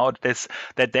just about this,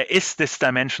 that there is this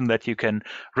dimension that you can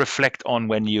reflect on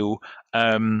when you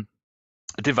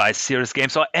devise serious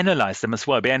games or analyze them as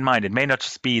well. Bear in mind, it may not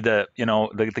just be the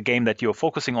game that you're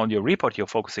focusing on, your report you're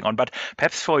focusing on, but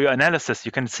perhaps for your analysis,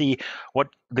 you can see what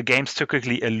the games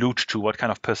typically allude to, what kind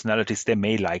of personalities they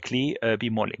may likely be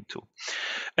more linked to.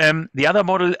 The other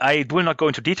model, I will not go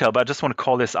into detail, but I just want to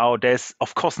call this out. There's,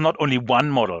 of course, not only one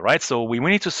model, right? So we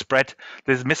need to spread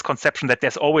this misconception that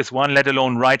there's always one, let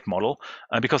alone right model,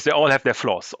 because they all have their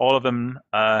flaws. All of them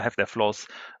have their flaws.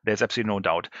 There's absolutely no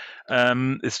doubt.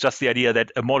 It's just the idea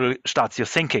that a model starts your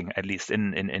thinking, at least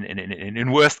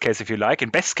in worst case, if you like. In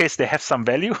best case, they have some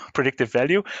value, predictive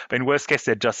value, but in worst case,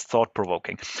 they're just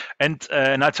thought-provoking. And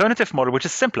an alternative model, which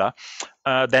is simpler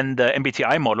than the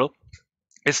MBTI model,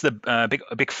 is the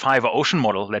big five or ocean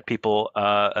model that people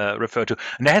refer to.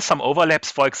 And there has some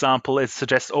overlaps. For example, it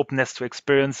suggests openness to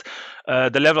experience,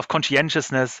 the level of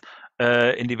conscientiousness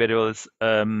individuals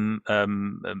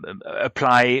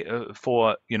apply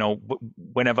for,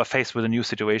 whenever faced with a new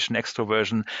situation,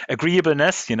 extroversion,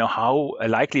 agreeableness, how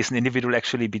likely is an individual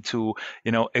actually be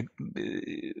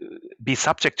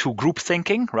subject to group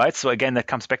thinking, right? So again, that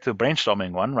comes back to the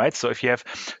brainstorming one, right? So if you have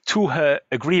two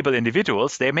agreeable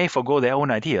individuals, they may forgo their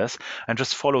own ideas and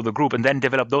just follow the group and then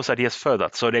develop those ideas further.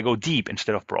 So they go deep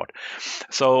instead of broad.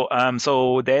 So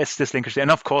there's this linkage there. And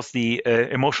of course, the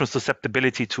emotional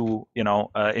susceptibility to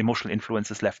emotional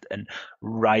influences left and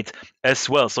right as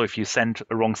well. So if you send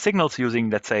wrong signals using,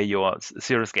 let's say, your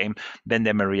serious game, then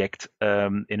they may react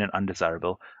in an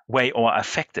undesirable way, or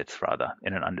affect it rather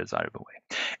in an undesirable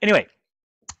way. Anyway,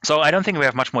 so I don't think we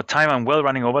have much more time. I'm well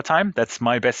running over time. That's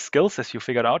my best skills, as you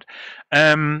figured out.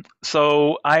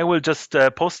 So I will just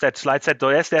post that slide set.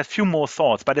 There are a few more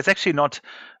thoughts, but it's actually not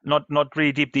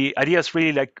really deep. The idea is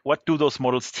really like, what do those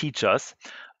models teach us?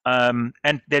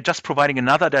 And they're just providing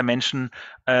another dimension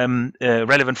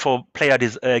relevant for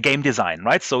game design,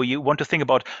 right? So you want to think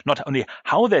about not only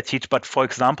how they teach, but, for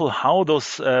example, how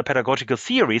those pedagogical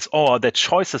theories or the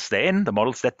choices they're in, the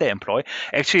models that they employ,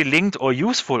 actually linked or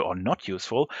useful or not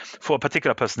useful for a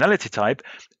particular personality type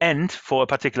and for a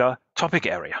particular topic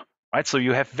area. Right, so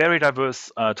you have very diverse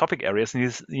topic areas, and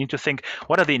you need to think,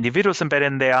 what are the individuals embedded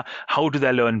in there? How do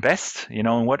they learn best?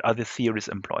 And what are the theories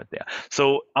employed there?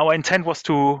 So our intent was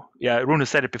to, Rune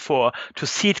said it before, to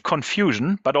seed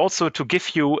confusion, but also to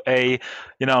give you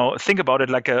think about it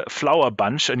like a flower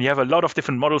bunch, and you have a lot of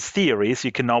different models, theories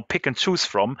you can now pick and choose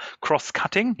from,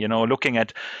 cross-cutting. Looking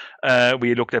at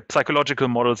we looked at psychological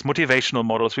models, motivational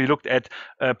models. We looked at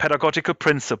pedagogical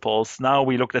principles. Now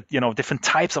we looked at different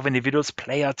types of individuals,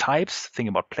 player types, thinking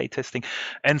about playtesting,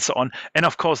 and so on. And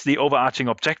of course, the overarching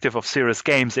objective of serious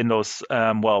games in those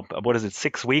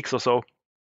 6 weeks or so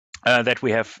that we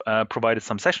have provided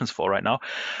some sessions for right now.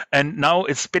 And now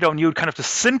it's a bit on you kind of to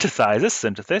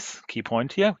synthesis, key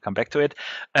point here, come back to it,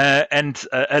 and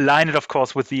align it, of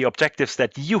course, with the objectives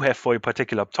that you have for a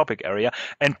particular topic area,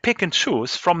 and pick and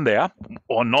choose from there,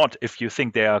 or not if you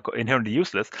think they are inherently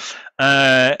useless,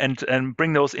 and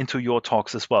bring those into your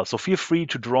talks as well. So feel free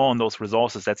to draw on those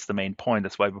resources. That's the main point.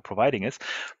 That's why we're providing it.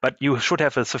 But you should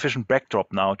have a sufficient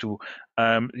backdrop now to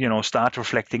start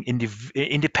reflecting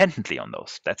independently on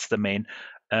those. That's the main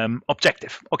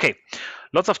objective. Okay,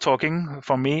 lots of talking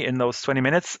from me in those 20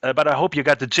 minutes, but I hope you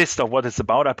got the gist of what it's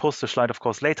about. I post the slide, of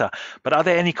course, later. But are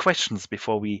there any questions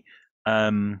before we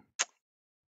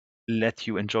let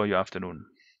you enjoy your afternoon?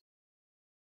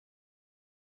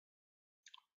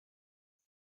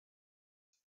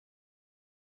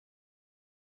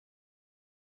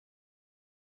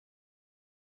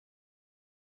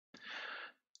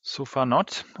 So far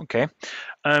not. Okay.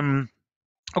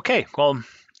 Okay, well,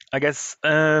 I guess,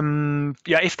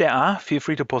 if there are, feel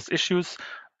free to post issues.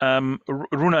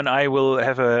 Runa and I will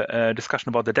have a discussion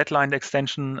about the deadline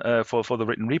extension for the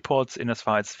written reports in as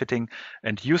far as fitting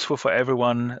and useful for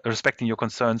everyone, respecting your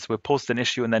concerns. We'll post an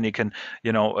issue and then you can,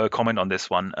 comment on this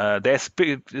one. There's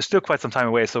still quite some time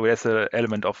away, so there's an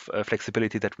element of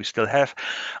flexibility that we still have.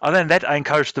 Other than that, I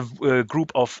encourage the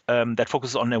group of that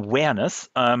focuses on awareness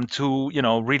to,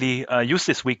 really use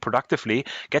this week productively,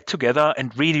 get together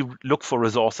and really look for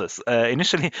resources.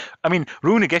 Initially,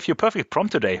 Rune gave you a perfect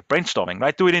prompt today, brainstorming,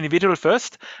 right? Do it individual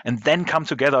first and then come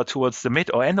together towards the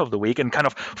mid or end of the week and kind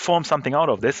of form something out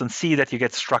of this and see that you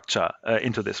get structure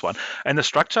into this one. And the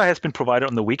structure has been provided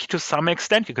on the wiki to some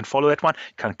extent. You can follow that one,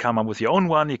 you can come up with your own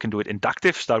one. You can do it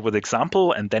inductive, start with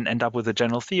example and then end up with a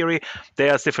general theory.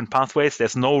 There's different pathways.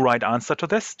 There's no right answer to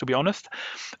this, to be honest.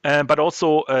 But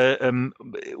also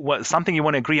something you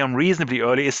want to agree on reasonably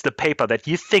early is the paper that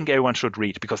you think everyone should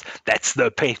read, because that's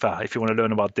the paper if you want to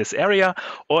learn about this area,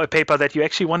 or a paper that you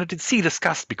actually wanted to see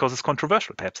discussed because it's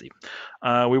controversial, perhaps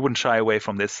even. We wouldn't shy away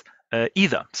from this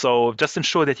either. So just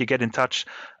ensure that you get in touch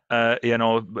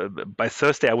by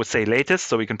Thursday, I would say latest,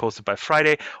 so we can post it by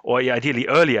Friday, or ideally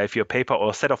earlier if you're paper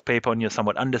or a set of paper and you're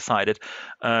somewhat undecided.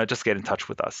 Just get in touch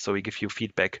with us so we give you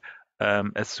feedback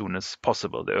as soon as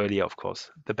possible. The earlier, of course,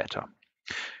 the better.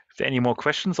 If there are any more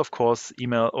questions, of course,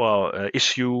 email or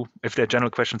issue. If there are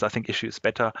general questions, I think issue is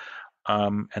better.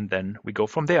 And then we go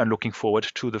from there. I'm looking forward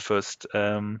to the first,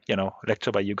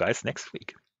 lecture by you guys next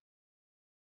week.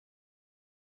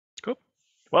 Cool.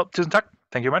 Well, tusen Dank.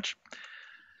 Thank you very much.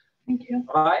 Thank you.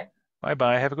 Bye.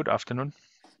 Bye-bye. Have a good afternoon.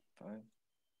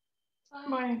 Bye.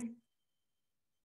 Bye.